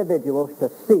individuals to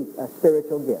seek a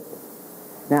spiritual gift.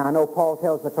 Now, I know Paul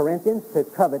tells the Corinthians to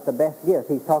covet the best gifts.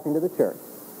 He's talking to the church.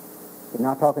 He's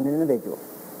not talking to individuals.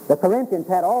 The Corinthians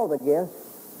had all the gifts,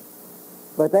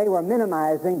 but they were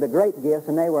minimizing the great gifts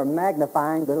and they were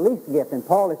magnifying the least gift. And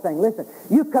Paul is saying, listen,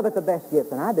 you covet the best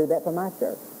gifts, and I do that for my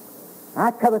church. I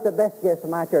covet the best gifts for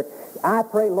my church. I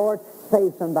pray, Lord,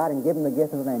 save somebody and give them the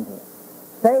gift of evangelism.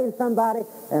 Save somebody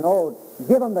and,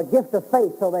 give them the gift of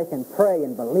faith so they can pray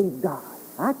and believe God.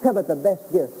 I covet the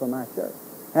best gifts for my church.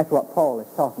 That's what Paul is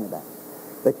talking about.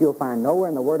 But you'll find nowhere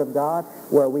in the Word of God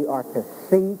where we are to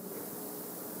seek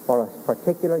for a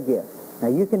particular gift. Now,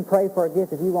 you can pray for a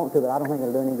gift if you want to, but I don't think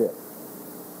it'll do any good.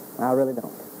 I really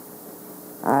don't.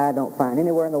 I don't find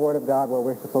anywhere in the Word of God where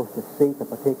we're supposed to seek a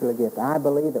particular gift. I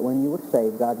believe that when you were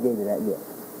saved, God gave you that gift.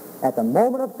 At the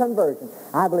moment of conversion,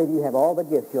 I believe you have all the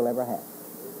gifts you'll ever have.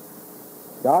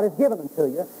 God has given them to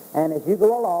you, and as you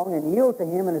go along and yield to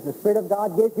Him, and as the Spirit of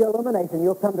God gives you illumination,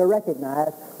 you'll come to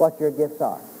recognize what your gifts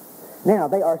are. Now,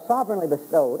 they are sovereignly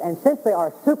bestowed, and since they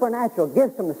are supernatural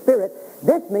gifts from the Spirit,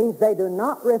 this means they do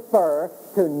not refer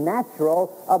to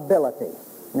natural ability.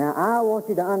 Now, I want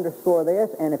you to underscore this,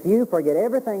 and if you forget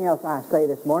everything else I say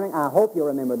this morning, I hope you'll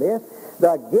remember this.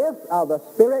 The gifts of the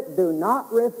Spirit do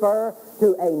not refer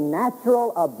to a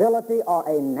natural ability or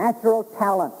a natural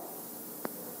talent.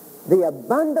 The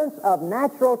abundance of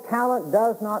natural talent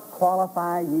does not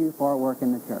qualify you for work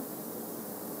in the church.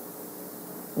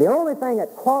 The only thing that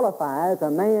qualifies a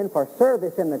man for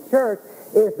service in the church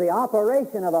is the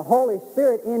operation of the Holy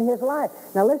Spirit in his life.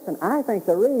 Now listen, I think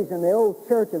the reason the old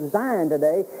Church of Zion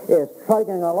today is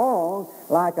trudging along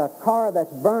like a car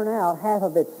that's burned out half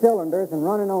of its cylinders and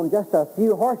running on just a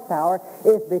few horsepower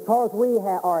is because we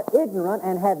are ignorant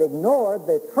and have ignored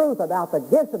the truth about the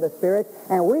gifts of the Spirit,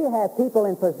 and we have people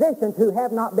in positions who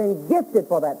have not been gifted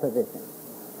for that position.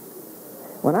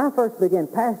 When I first began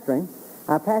pastoring,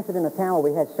 I pastored in a town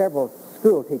where we had several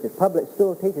school teachers, public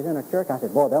school teachers in a church. I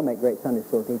said, boy, they'll make great Sunday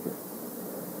school teachers.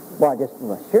 Well,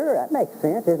 sure, that makes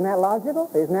sense. Isn't that logical?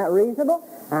 Isn't that reasonable?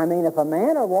 I mean, if a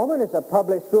man or woman is a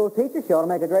public school teacher, she ought to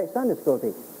make a great Sunday school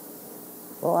teacher.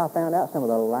 Well, I found out some of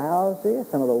the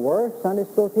lousiest, some of the worst Sunday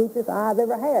school teachers I've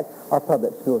ever had are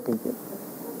public school teachers.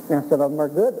 Now, some of them are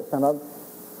good, but some of them...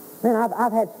 Man,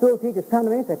 I've had school teachers come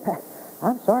to me and say,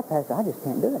 I'm sorry, Pastor, I just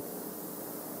can't do it.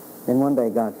 Then one day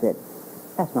God said,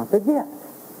 that's not their gift.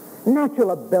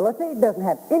 Natural ability doesn't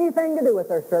have anything to do with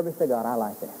their service to God. I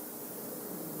like that.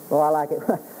 Well, I like it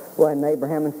when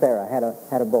Abraham and Sarah had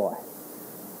a boy.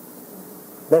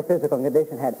 Their physical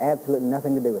condition had absolutely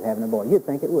nothing to do with having a boy. You'd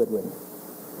think it would, wouldn't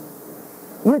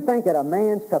you? You'd think that a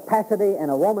man's capacity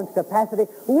and a woman's capacity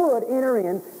would enter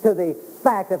into the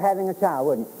fact of having a child,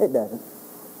 wouldn't it? It doesn't.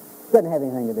 It doesn't have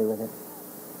anything to do with it.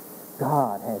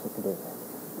 God has it to do with it.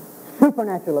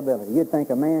 Supernatural ability. You'd think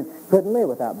a man couldn't live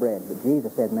without bread, but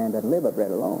Jesus said man doesn't live by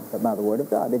bread alone, but by the Word of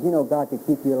God. Did you know God could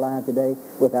keep you alive today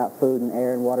without food and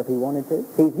air and water if he wanted to?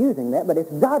 He's using that, but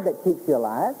it's God that keeps you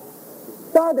alive.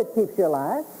 God that keeps you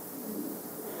alive.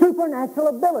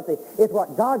 Supernatural ability is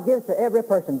what God gives to every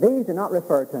person. These do not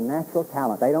refer to natural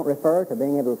talent. They don't refer to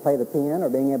being able to play the piano or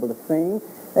being able to sing.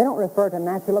 They don't refer to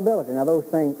natural ability. Now, those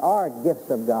things are gifts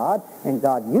of God, and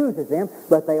God uses them,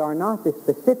 but they are not the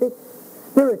specific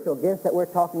spiritual gifts that we're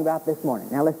talking about this morning.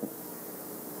 Now listen,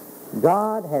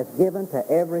 God has given to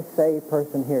every saved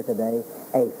person here today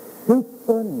a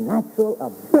supernatural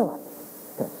ability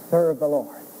to serve the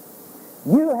Lord.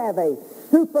 You have a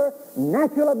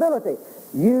supernatural ability.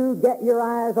 You get your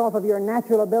eyes off of your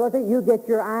natural ability. You get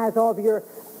your eyes off your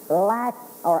lack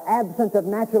or absence of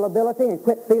natural ability and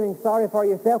quit feeling sorry for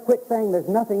yourself. Quit saying there's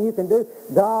nothing you can do.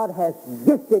 God has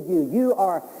gifted you. You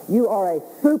are a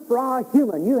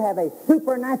supra-human. You have a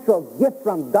supernatural gift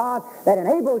from God that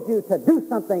enables you to do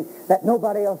something that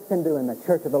nobody else can do in the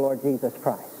church of the Lord Jesus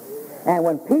Christ. And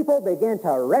when people begin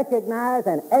to recognize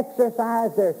and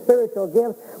exercise their spiritual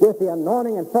gifts with the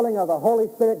anointing and filling of the Holy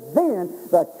Spirit, then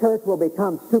the church will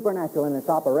become supernatural in its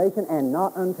operation, and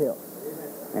not until.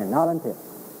 And not until.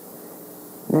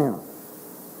 Now,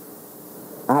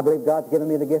 I believe God's given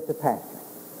me the gift of pastor.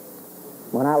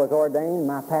 When I was ordained,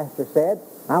 my pastor said,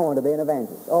 I want to be an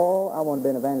evangelist. Oh, I want to be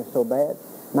an evangelist so bad.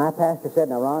 My pastor said,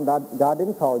 now, Ron, God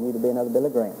didn't call you to be another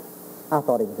Billy Graham. I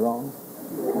thought he was wrong.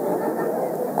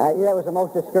 That was the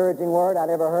most discouraging word I'd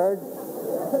ever heard.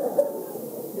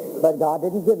 But God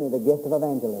didn't give me the gift of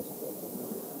evangelism.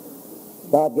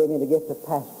 God gave me the gift of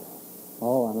pastor.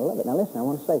 Oh, I love it. Now, listen, I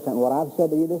want to say something. What I've said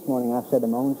to you this morning, I've said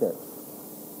to my own church.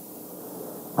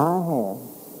 I have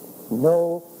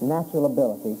no natural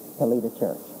ability to lead a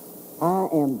church. I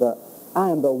am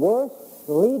the worst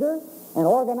leader and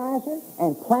organizer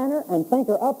and planner and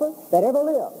thinker-upper that ever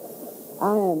lived.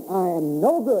 I am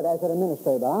no good as an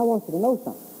administrator, but I want you to know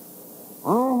something.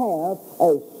 I have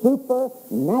a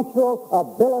supernatural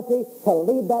ability to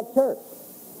lead that church.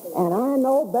 And I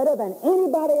know better than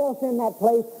anybody else in that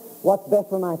place what's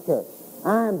best for my church.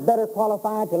 I'm better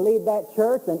qualified to lead that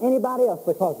church than anybody else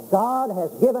because God has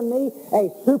given me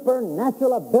a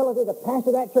supernatural ability to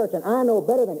pastor that church, and I know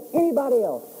better than anybody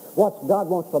else what God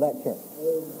wants for that church.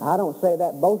 I don't say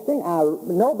that boasting.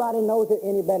 Nobody knows it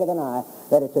any better than I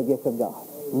that it's a gift of God.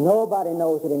 Nobody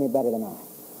knows it any better than I.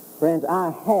 Friends, I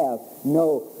have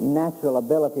no natural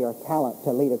ability or talent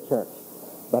to lead a church.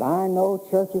 But I know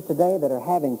churches today that are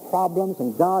having problems,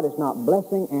 and God is not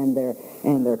blessing, and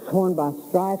they're torn by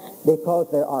strife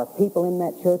because there are people in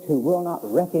that church who will not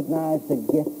recognize the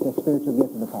gift, the spiritual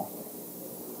gift of the pastor.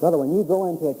 Brother, when you go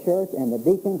into a church and the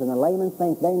deacons and the laymen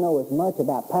think they know as much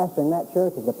about pastoring that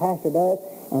church as the pastor does,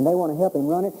 and they want to help him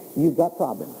run it, you've got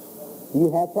problems.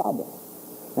 You have problems.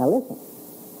 Now listen.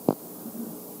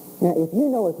 Now, if you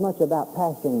know as much about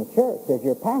pastoring the church as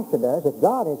your pastor does, if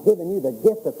God has given you the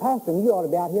gift of pastoring, you ought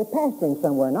to be out here pastoring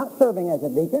somewhere, not serving as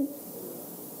a deacon.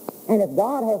 And if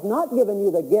God has not given you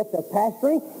the gift of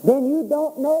pastoring, then you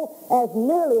don't know as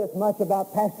nearly as much about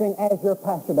pastoring as your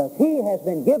pastor does. He has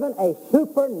been given a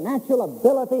supernatural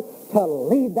ability to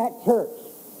lead that church.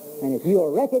 And if you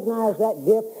will recognize that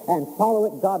gift and follow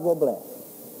it, God will bless.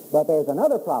 But there's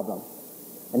another problem.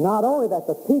 And not only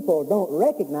that the people don't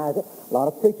recognize it, a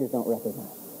lot of preachers don't recognize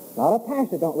it. A lot of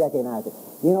pastors don't recognize it.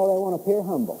 You know, they want to appear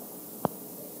humble.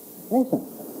 Listen.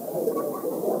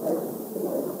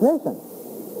 Listen.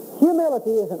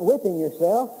 Humility isn't whipping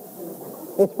yourself.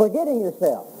 It's forgetting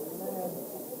yourself.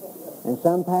 And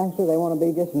some pastors, they want to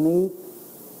be just meek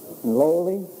and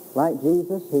lowly, like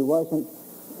Jesus, who wasn't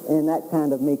in that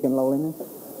kind of meek and lowliness.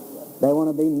 They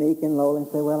want to be meek and lowly and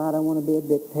say, well, I don't want to be a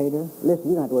dictator. Listen,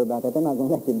 you don't have to worry about that. They're not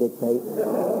going to let you dictate.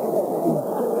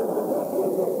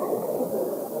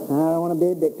 I don't want to be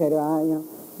a dictator.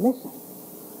 Listen,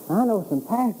 I know some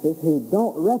pastors who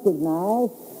don't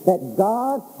recognize that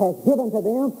God has given to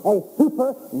them a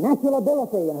supernatural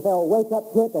ability. And if they'll wake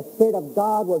up to it, the Spirit of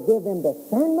God will give them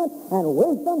discernment and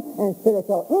wisdom and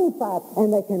spiritual insight, and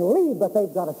they can lead, but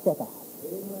they've got to step out.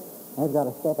 They've got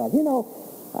to step out. You know,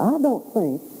 I don't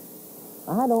think,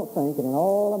 and in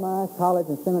all of my college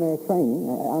and seminary training,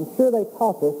 I'm sure they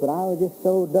taught this, but I was just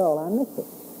so dull, I missed it.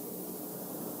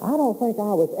 I don't think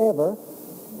I was ever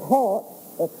taught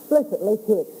explicitly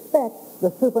to expect the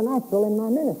supernatural in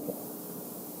my ministry.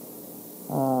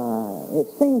 It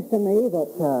seems to me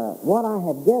that what I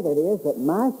have gathered is that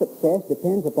my success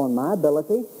depends upon my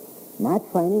ability, my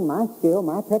training, my skill,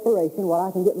 my preparation, what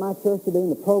I can get my church to do,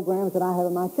 and the programs that I have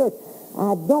in my church.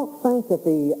 I don't think that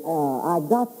I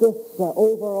got this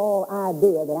overall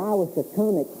idea that I was to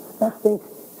come expecting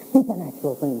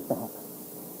supernatural things to happen.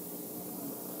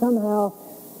 Somehow,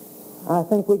 I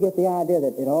think we get the idea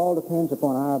that it all depends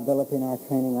upon our ability and our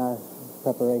training, our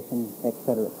preparation,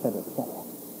 etc., etc., etc.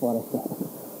 What a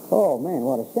shame. Oh, man,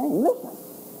 what a shame. Listen,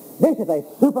 this is a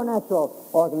supernatural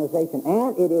organization,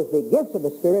 and it is the gifts of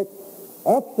the Spirit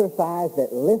exercise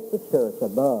that lifts the church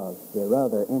above the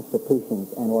other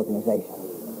institutions and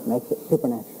organizations. Makes it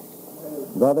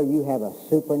supernatural. Brother, you have a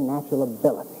supernatural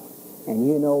ability, and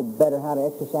you know better how to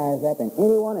exercise that than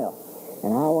anyone else.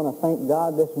 And I want to thank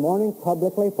God this morning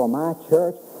publicly for my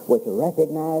church, which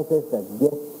recognizes the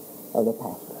gift of the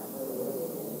pastor.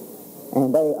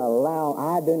 And they allow,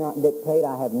 I do not dictate.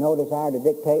 I have no desire to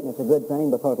dictate, and it's a good thing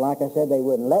because, like I said, they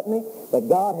wouldn't let me. But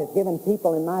God has given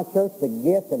people in my church the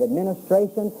gift of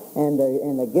administration and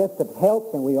the gift of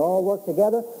helps, and we all work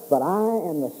together. But I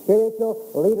am the spiritual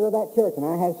leader of that church, and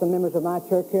I have some members of my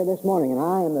church here this morning, and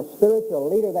I am the spiritual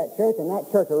leader of that church, and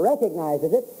that church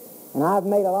recognizes it. And I've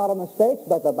made a lot of mistakes,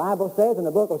 but the Bible says in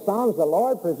the book of Psalms, the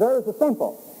Lord preserves the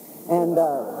simple.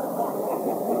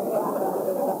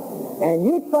 And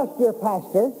you trust your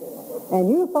pastor, and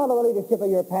you follow the leadership of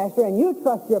your pastor, and you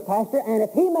trust your pastor, and if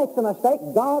he makes a mistake,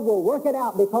 God will work it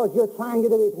out because you're trying to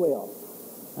do his will.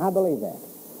 I believe that.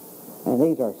 And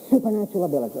these are supernatural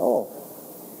abilities. Oh,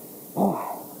 boy,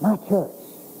 my church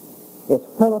is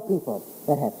full of people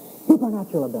that have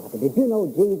supernatural ability. Did you know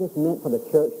Jesus meant for the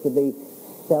church to be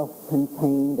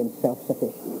self-contained and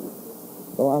self-sufficient?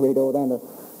 So I read over down to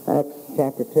Acts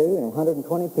chapter 2, and 120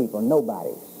 people,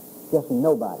 nobodies, just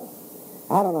nobody.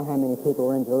 I don't know how many people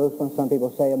were in Jerusalem. Some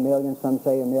people say 1 million, some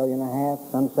say 1.5 million,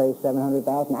 some say 700,000.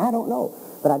 I don't know.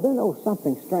 But I do know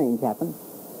something strange happened.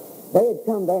 They had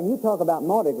come there, and you talk about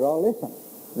Mardi Gras, listen,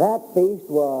 that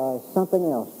feast was something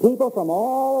else. People from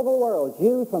all over the world,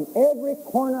 Jews from every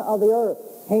corner of the earth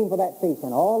came for that feast,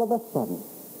 and all of a sudden,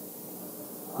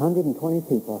 120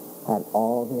 people had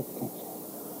all the attention.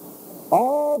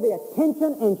 All the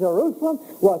attention in Jerusalem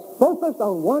was focused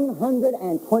on 120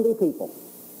 people.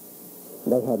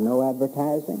 They had no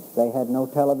advertising. They had no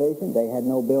television. They had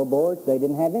no billboards. They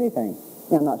didn't have anything.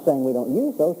 Now, I'm not saying we don't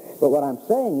use those, but what I'm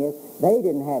saying is they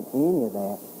didn't have any of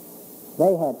that.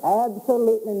 They had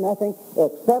absolutely nothing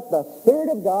except the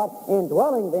Spirit of God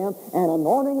indwelling them and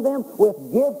anointing them with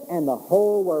gifts, and the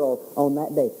whole world on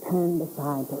that day turned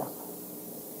aside to listen.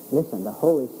 Listen, the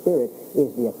Holy Spirit is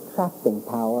the attracting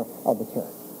power of the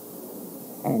church.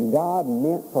 And God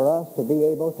meant for us to be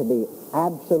able to be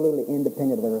absolutely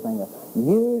independent of everything else.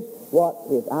 Use what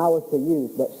is ours to use,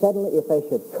 but suddenly if they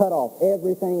should cut off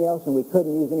everything else and we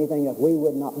couldn't use anything else, we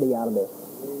would not be out of business.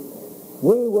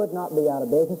 We would not be out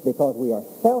of business because we are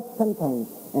self-contained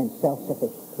and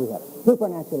self-sufficient. We have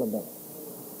supernatural ability.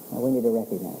 Now we need to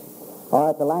recognize it. All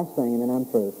right, the last thing, and then I'm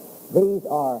through. These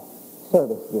are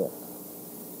service gifts.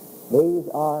 These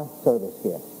are service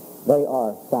gifts. They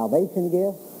are salvation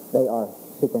gifts. They are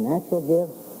supernatural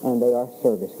gifts, and they are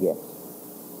service gifts.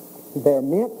 They're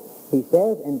meant, he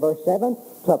says in verse 7,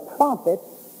 to profit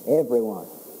everyone.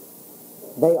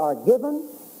 They are given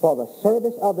for the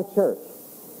service of the church.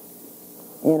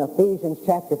 In Ephesians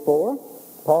chapter 4,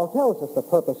 Paul tells us the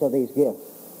purpose of these gifts.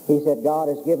 He said God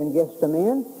has given gifts to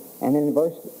men, and then in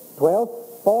verse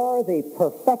 12, for the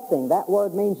perfecting, that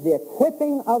word means the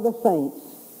equipping of the saints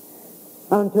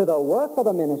unto the work of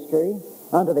the ministry,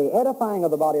 unto the edifying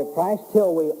of the body of Christ,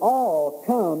 till we all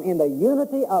come in the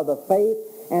unity of the faith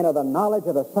and of the knowledge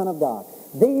of the Son of God.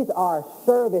 These are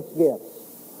service gifts.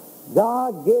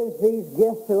 God gives these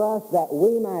gifts to us that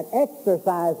we might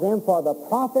exercise them for the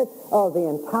profit of the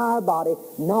entire body,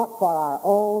 not for our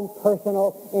own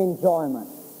personal enjoyment.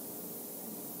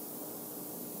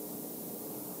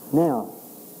 Now,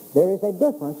 there is a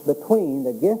difference between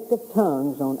the gift of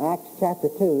tongues on Acts chapter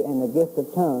 2 and the gift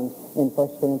of tongues in 1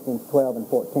 Corinthians 12 and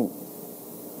 14.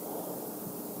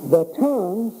 The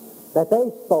tongues that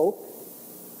they spoke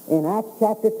in Acts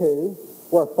chapter 2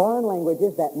 were foreign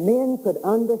languages that men could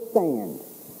understand.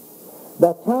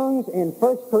 The tongues in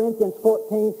 1 Corinthians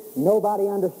 14, nobody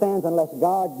understands unless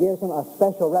God gives them a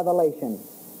special revelation.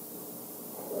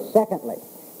 Secondly,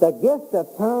 the gift of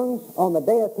tongues on the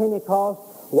day of Pentecost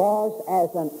was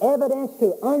as an evidence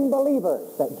to unbelievers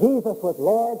that Jesus was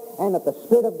Lord and that the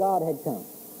Spirit of God had come.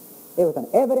 It was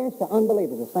an evidence to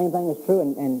unbelievers. The same thing is true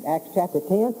in Acts chapter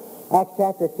 10. Acts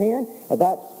chapter 10,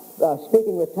 that's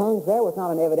speaking with tongues there was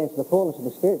not an evidence of the fullness of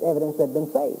the Spirit, evidence they'd been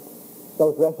saved.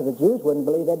 Those rest of the Jews wouldn't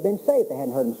believe they'd been saved. They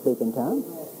hadn't heard them speak in tongues.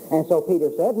 And so Peter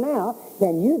said, now,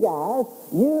 can you guys,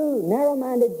 you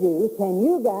narrow-minded Jews, can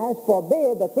you guys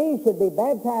forbid that these should be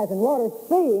baptized in water,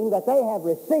 seeing that they have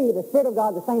received the Spirit of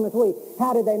God the same as we?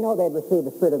 How did they know they'd received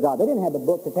the Spirit of God? They didn't have the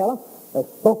book to tell them. They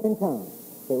spoke in tongues.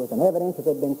 It was an evidence that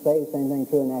they'd been saved. Same thing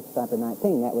true in Acts chapter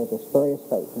 19. That was the spurious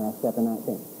faith in Acts chapter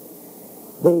 19.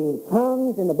 The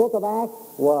tongues in the book of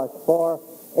Acts was for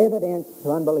evidence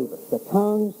to unbelievers. The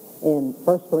tongues in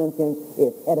 1 Corinthians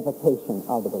is edification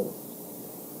of the believers.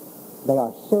 They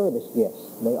are service gifts.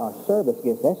 They are service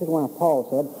gifts. This is why Paul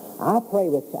said, I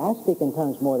speak in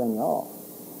tongues more than you all,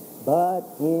 but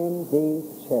in the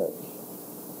church.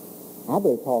 I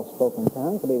believe Paul spoke in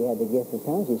tongues. I believe he had the gift of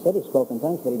tongues. He said he spoke in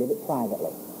tongues, but he did it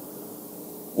privately.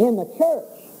 In the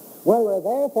church, where we're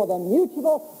there for the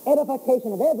mutual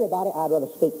edification of everybody, I'd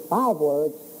rather speak 5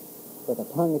 words with a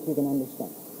tongue that you can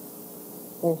understand.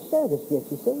 They're service gifts,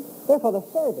 you see. They're for the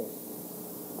service.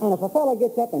 And if a fellow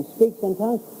gets up and speaks in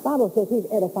tongues, the Bible says he's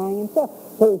edifying himself.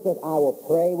 So he says, I will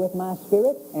pray with my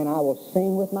spirit, and I will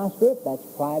sing with my spirit. That's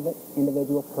private,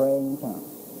 individual praying in tongues.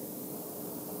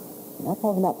 I'm not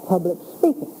talking about public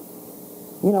speaking.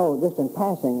 You know, just in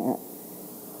passing,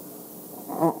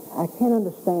 I can't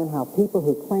understand how people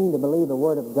who claim to believe the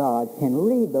Word of God can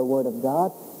read the Word of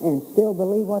God and still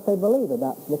believe what they believe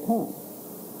about the tongue.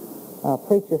 A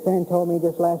preacher friend told me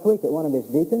just last week that one of his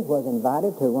deacons was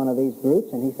invited to one of these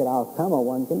groups, and he said, I'll come on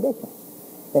one condition,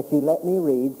 that you let me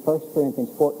read 1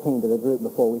 Corinthians 14 to the group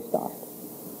before we start.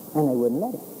 And they wouldn't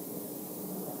let him.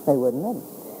 They wouldn't let him.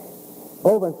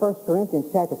 Over in 1 Corinthians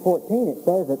chapter 14, it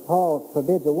says that Paul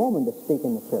forbids a woman to speak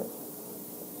in the church.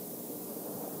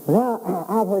 Now,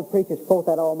 I've heard preachers quote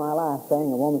that all my life, saying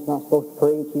a woman's not supposed to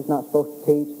preach, she's not supposed to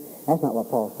teach. That's not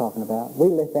what Paul's talking about. We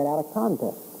lift that out of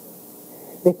context.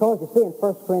 Because, you see, in 1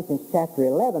 Corinthians chapter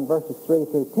 11, verses 3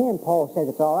 through 10, Paul says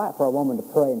it's all right for a woman to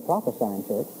pray and prophesy in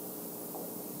church.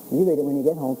 You read it when you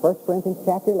get home. 1 Corinthians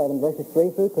chapter 11, verses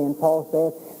 3 through 10, Paul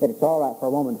says that it's all right for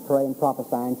a woman to pray and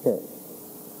prophesy in church.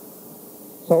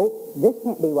 So, this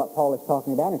can't be what Paul is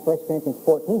talking about in 1 Corinthians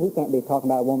 14. He can't be talking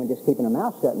about a woman just keeping her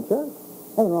mouth shut in church.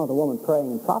 Nothing wrong with a woman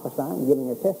praying and prophesying, giving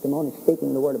her testimony,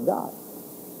 speaking the Word of God.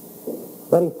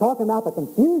 But he's talking about the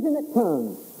confusion that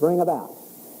tongues bring about.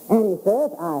 And he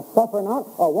says, I suffer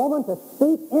not a woman to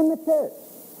speak in the church.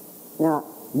 Now,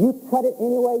 you cut it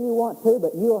any way you want to,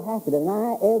 but you'll have to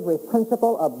deny every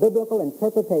principle of biblical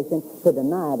interpretation to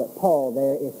deny that Paul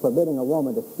there is forbidding a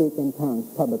woman to speak in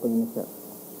tongues publicly in the church.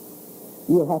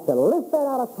 You'll have to lift that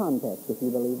out of context if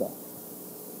you believe that.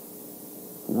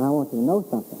 And I want you to know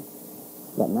something,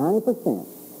 that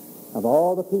 90% of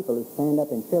all the people who stand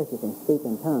up in churches and speak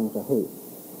in tongues are who?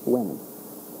 Women.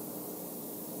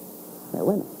 They're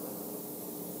women.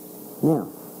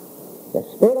 Now, the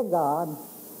Spirit of God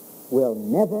will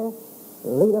never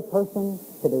lead a person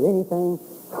to do anything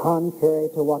contrary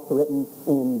to what's written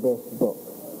in this book.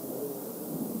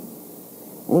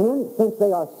 And since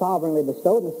they are sovereignly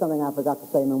bestowed, and it's something I forgot to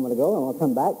say a moment ago, and I'll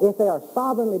come back, if they are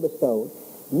sovereignly bestowed,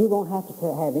 you won't have to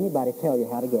have anybody tell you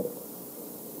how to get it.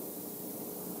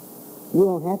 You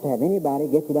won't have to have anybody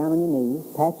get you down on your knees,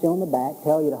 pat you on the back,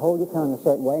 tell you to hold your tongue a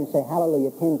certain way, and say hallelujah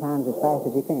 10 times as fast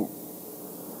as you can.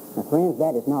 Now, friends,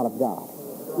 that is not of God.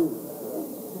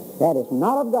 That is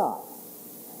not of God.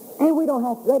 And they don't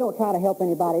try to help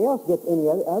anybody else get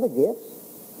any other gifts.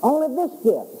 Only this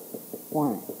gift.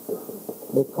 Why?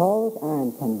 Because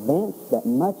I'm convinced that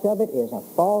much of it is a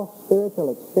false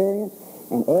spiritual experience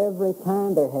And every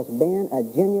time there has been a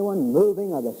genuine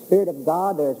moving of the Spirit of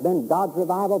God, there has been God's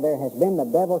revival, there has been the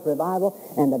devil's revival,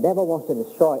 and the devil wants to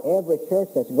destroy every church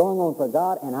that's going on for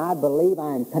God, and I believe,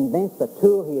 I am convinced the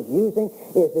tool he is using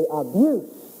is the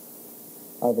abuse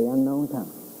of the unknown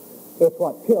tongue. It's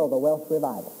what killed the Welsh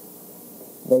revival.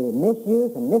 The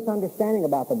misuse and misunderstanding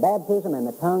about the baptism and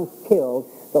the tongues killed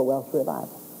the Welsh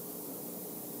revival.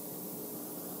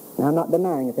 Now, I'm not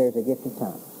denying that there's a gift of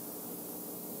tongues.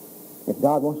 If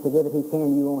God wants to give it, he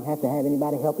can. You won't have to have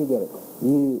anybody help you get it.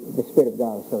 The Spirit of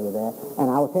God will show you that. And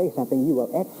I will tell you something, you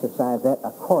will exercise that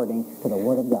according to the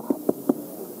Word of God.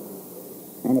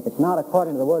 And if it's not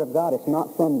according to the Word of God, it's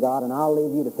not from God, and I'll leave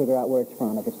you to figure out where it's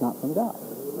from if it's not from God.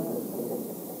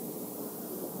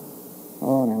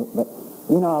 Oh, no, but,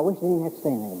 you know, I wish I didn't have to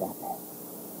say anything about that.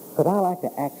 Because I like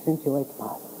to accentuate the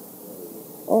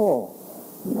positive. Oh,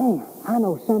 man, I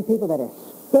know some people that are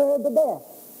scared to death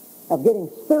of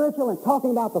getting spiritual and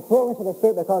talking about the fullness of the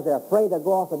Spirit because they're afraid they'll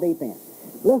go off the deep end.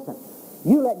 Listen,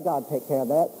 you let God take care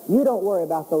of that. You don't worry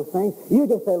about those things. You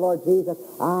just say, Lord Jesus,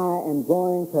 I am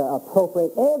going to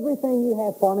appropriate everything you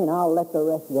have for me, and I'll let the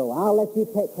rest go. I'll let you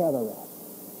take care of the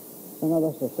rest. Some of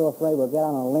us are so afraid we'll get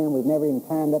on a limb we've never even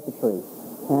climbed up the tree.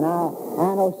 And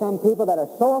I know some people that are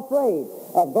so afraid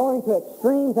of going to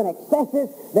extremes and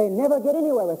excesses, they never get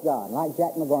anywhere with God. Like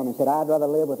Jack McGorman said, I'd rather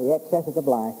live with the excesses of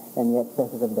life than the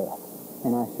excesses of death.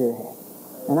 And I sure have.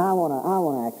 And I want to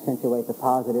accentuate the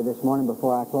positive this morning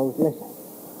before I close. Listen,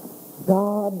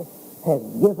 God has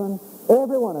given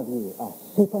every one of you a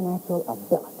supernatural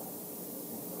ability.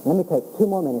 Let me take 2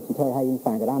 more minutes and tell you how you can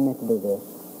find it. I meant to do this,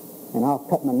 and I'll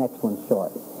cut my next one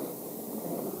short.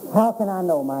 How can I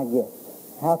know my gift?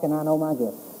 How can I know my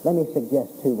gift? Let me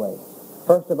suggest 2 ways.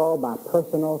 First of all, by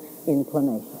personal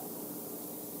inclination.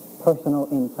 Personal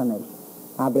inclination.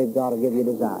 I believe God will give you a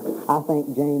desire. I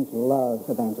think James loves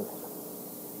evangelism.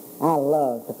 I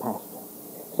love to pastor.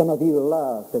 Some of you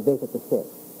love to visit the sick.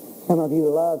 Some of you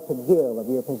love to give of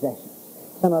your possessions.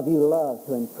 Some of you love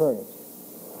to encourage.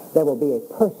 There will be a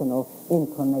personal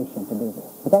inclination to do this.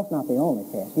 But that's not the only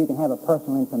test. You can have a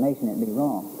personal inclination and be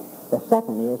wrong. The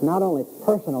second is not only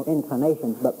personal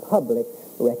inclinations, but public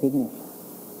recognition.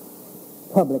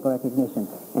 Public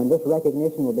recognition. And this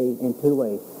recognition will be in 2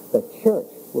 ways. The church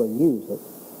will use it,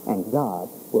 and God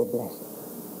will bless it.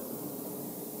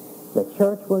 The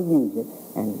church will use it,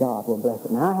 and God will bless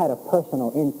it. Now, I had a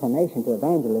personal inclination to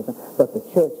evangelism, but the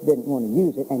church didn't want to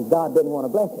use it, and God didn't want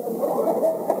to bless it.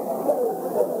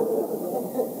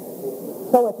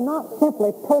 So it's not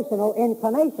simply personal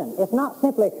inclination. It's not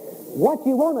simply what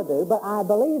you want to do, but I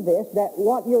believe this, that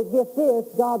what your gift is,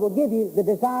 God will give you the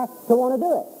desire to want to do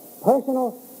it.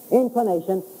 Personal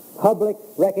inclination, public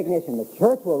recognition. The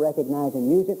church will recognize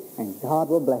and use it, and God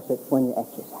will bless it when you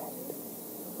exercise it.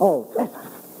 Oh,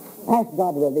 ask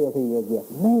God to reveal to you your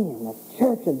gift. Man, the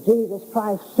church of Jesus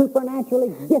Christ,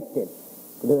 supernaturally gifted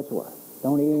to do its work.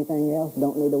 Don't need anything else.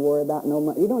 Don't need to worry about no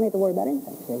money. You don't need to worry about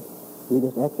anything, see? You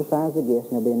just exercise the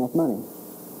gifts, and there'll be enough money.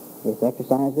 Just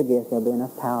exercise the gifts, there'll be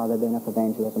enough power, there'll be enough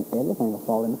evangelism. Everything will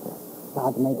fall into place.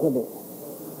 God's made provision.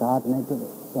 God's made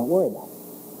provision. Don't worry about it.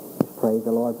 Just praise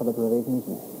the Lord for the provision he's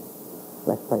made.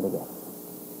 Let's pray together.